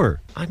the shower.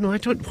 I know. I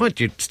don't. What?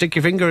 You stick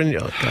your finger in?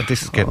 Oh God,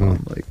 this is getting. Oh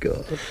my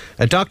God.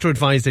 A doctor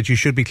advised that you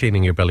should be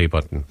cleaning your belly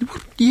button.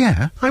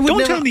 Yeah.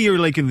 Don't tell me you're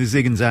like in the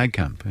Zig and Zag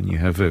camp and you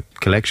have a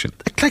collection.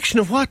 A collection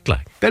of what?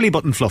 Like belly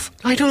button fluff.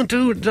 I don't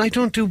do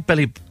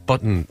belly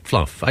button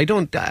fluff. I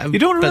don't. You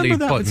don't remember belly that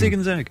button. with Zig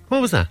and Zag?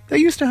 What was that? They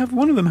used to have,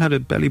 one of them had a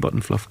belly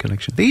button fluff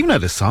collection. They even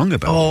had a song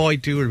about it. Oh, I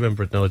do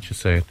remember it now that you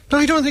say it. No,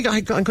 I don't think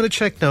I'm going to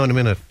check now in a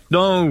minute.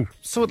 No.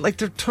 So, like,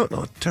 dirt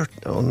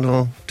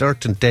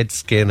and dead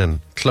skin and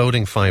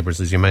clothing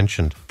fibres, as you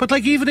mentioned. But,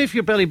 like, even if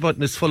your belly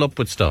button is full up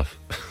with stuff,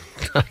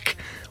 like,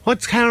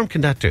 what harm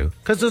can that do?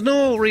 Because there's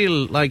no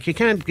real, like, you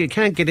can't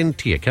get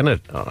into you, can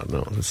it? Oh,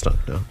 no, it's not,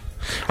 no.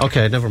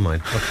 Okay, never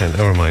mind.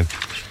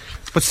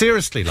 But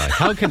seriously, like,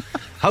 how can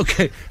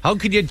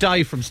you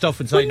die from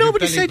stuff inside? Well,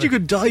 nobody your belly said you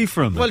could die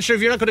from it. Well, sure,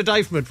 if you're not going to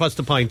die from it, what's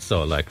the point,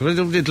 though? Like,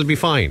 it'll be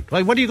fine.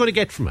 Like, what are you going to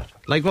get from it?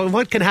 Like,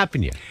 what can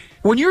happen to you?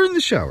 When you're in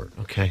the shower.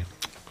 Okay.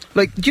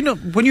 Like,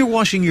 when you're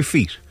washing your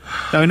feet.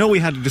 Now, I know we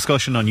had a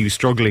discussion on you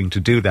struggling to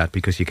do that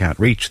because you can't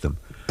reach them.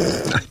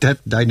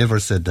 I never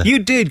said that. You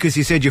did, because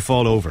you said you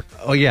fall over.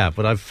 Oh, yeah,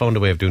 but I've found a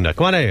way of doing that.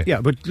 Go on,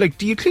 Yeah, but, like,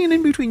 do you clean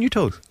in between your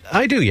toes?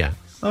 I do, yeah.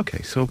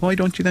 Okay, so why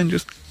don't you then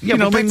just... Yeah,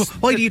 but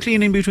why do you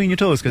clean in between your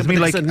toes? Because, Yeah,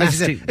 but that's a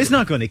nasty- it's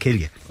not going to kill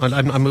you.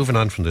 I'm moving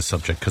on from this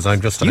subject because I'm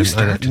just... You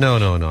start. No.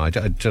 I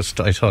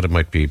thought it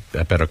might be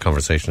a better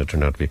conversation. It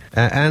turned out to be.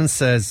 Anne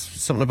says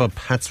something about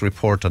Pat's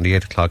report on the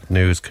 8 o'clock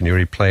news. Can you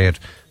replay it?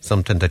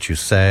 Something that you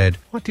said.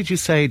 What did you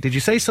say? Did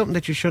you say something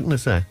that you shouldn't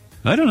have said?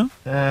 I don't know.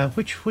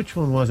 Which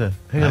one was it?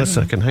 Hang on a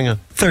second. Hang on.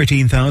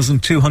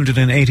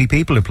 13,280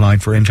 people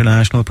applied for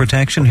international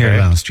protection here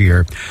last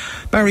year.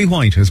 Barry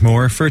White has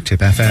more for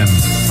Tip FM.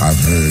 I've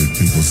heard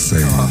people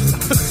say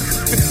that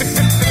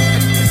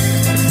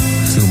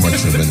too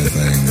much of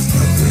anything is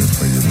not good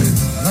for you, baby.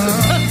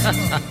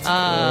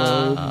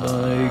 Oh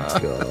my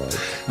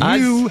God.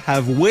 You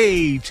have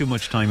way too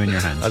much time in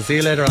your hands. I'll see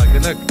you later on.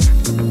 Good luck.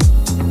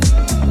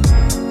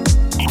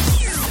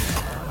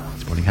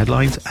 Morning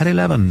headlines at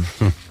 11.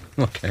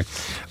 Okay.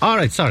 All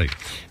right, sorry.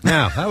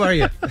 Now, how are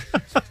you?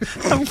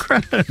 I'm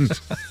grand.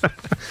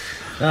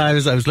 I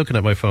was looking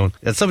at my phone.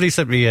 Somebody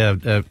sent me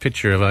a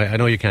picture of. I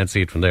know you can't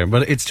see it from there,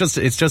 but it's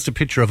just a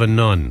picture of a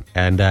nun,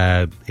 and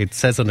it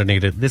says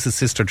underneath it, "This is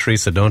Sister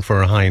Teresa, known for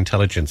her high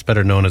intelligence,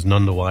 better known as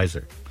None the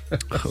Wiser."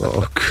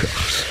 Oh,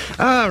 God.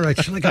 All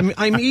right, like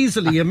I'm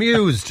easily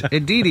amused.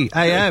 Indeed,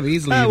 I am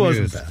easily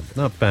amused.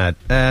 Not bad.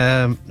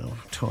 No,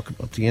 talk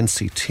about the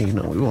NCT.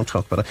 No, we won't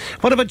talk about it.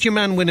 What about your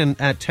man winning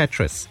at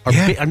Tetris?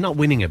 I'm not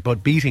winning it,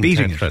 but beating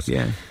Tetris.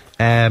 It,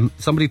 yeah.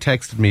 Somebody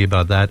texted me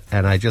about that,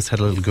 and I just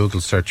had a little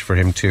Google search for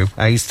him too.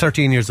 He's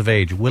 13 years of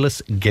age.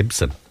 Willis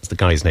Gibson is the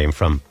guy's name,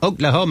 from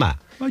Oklahoma.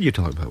 What are you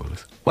talking about,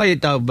 Willis? What are you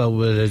talking about,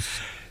 Willis?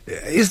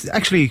 Is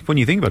actually, when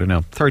you think about it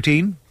now,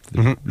 13.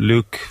 Mm-hmm.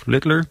 Luke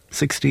Littler,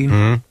 16.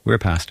 Mm-hmm. We're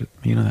past it.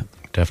 You know that.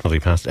 Definitely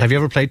past it. Have you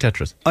ever played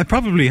Tetris? I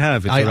probably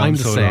have. I'm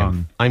the same.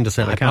 Long. I'm the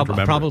same. I can't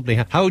remember. Probably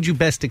have. How would you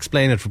best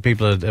explain it for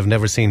people that have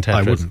never seen Tetris?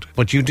 I wouldn't.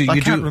 But you do. I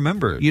can't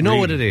remember it. You know really.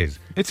 what it is.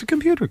 It's a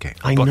computer game.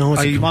 I know.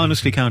 I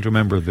honestly can't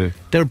remember the.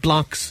 They're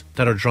blocks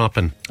that are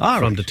dropping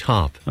from the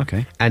top.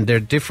 Okay. And they're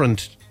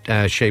different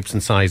shapes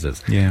and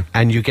sizes. Yeah.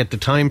 And you get the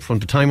time from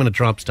the time when it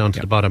drops down to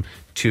the bottom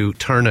to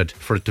turn it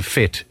for it to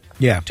fit.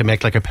 Yeah. To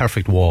make like a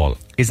perfect wall.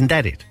 Isn't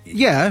that it?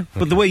 Yeah,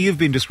 but the way you've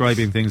been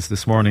describing things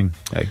this morning...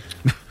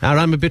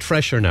 I'm a bit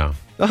fresher now.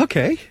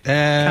 Okay.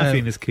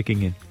 Caffeine is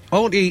kicking in.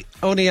 I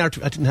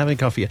didn't have any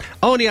coffee yet.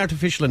 Only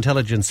artificial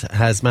intelligence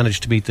has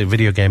managed to beat the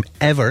video game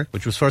Ever,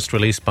 which was first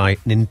released by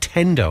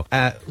Nintendo.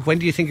 When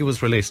do you think it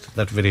was released,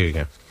 that video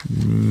game?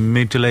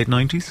 Mid to late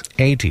 90s?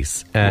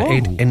 80s.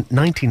 In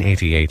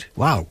 1988.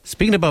 Wow.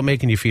 Speaking about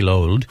making you feel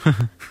old,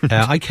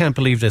 I can't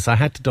believe this. I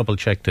had to double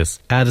check this.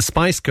 The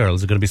Spice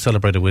Girls are going to be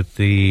celebrated with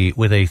a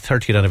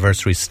 30th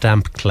anniversary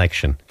stamp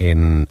collection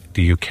in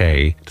the UK.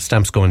 The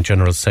stamps go on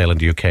general sale in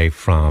the UK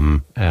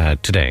from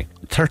today.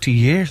 30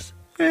 years?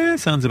 Yeah,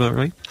 sounds about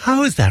right.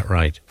 How is that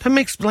right? That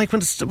makes, like, when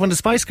the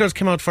Spice Girls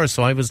came out first,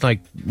 so I was like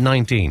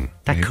 19.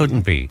 That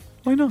couldn't be.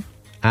 Why not?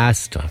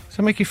 Stop. Does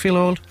that make you feel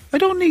old? I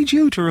don't need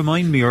you to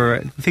remind me or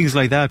things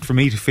like that for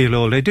me to feel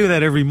old. I do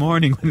that every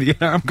morning when the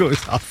alarm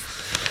goes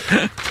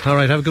off. All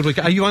right, have a good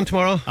week. Are you on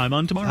tomorrow? I'm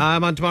on tomorrow.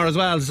 I'm on tomorrow as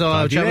well, so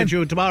I'll chat with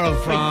you tomorrow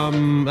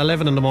from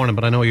 11 in the morning,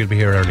 but I know you'll be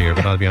here earlier,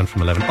 but I'll be on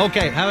from 11.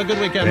 Okay, have a good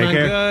weekend, man.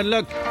 Good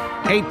luck.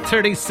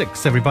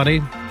 8:36, everybody.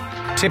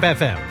 Tip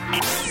FM.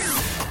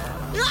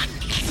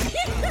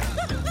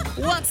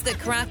 What's the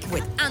crack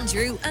with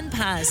Andrew and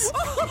Paz?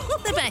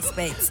 The best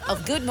bits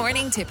of Good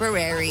Morning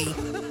Tipperary.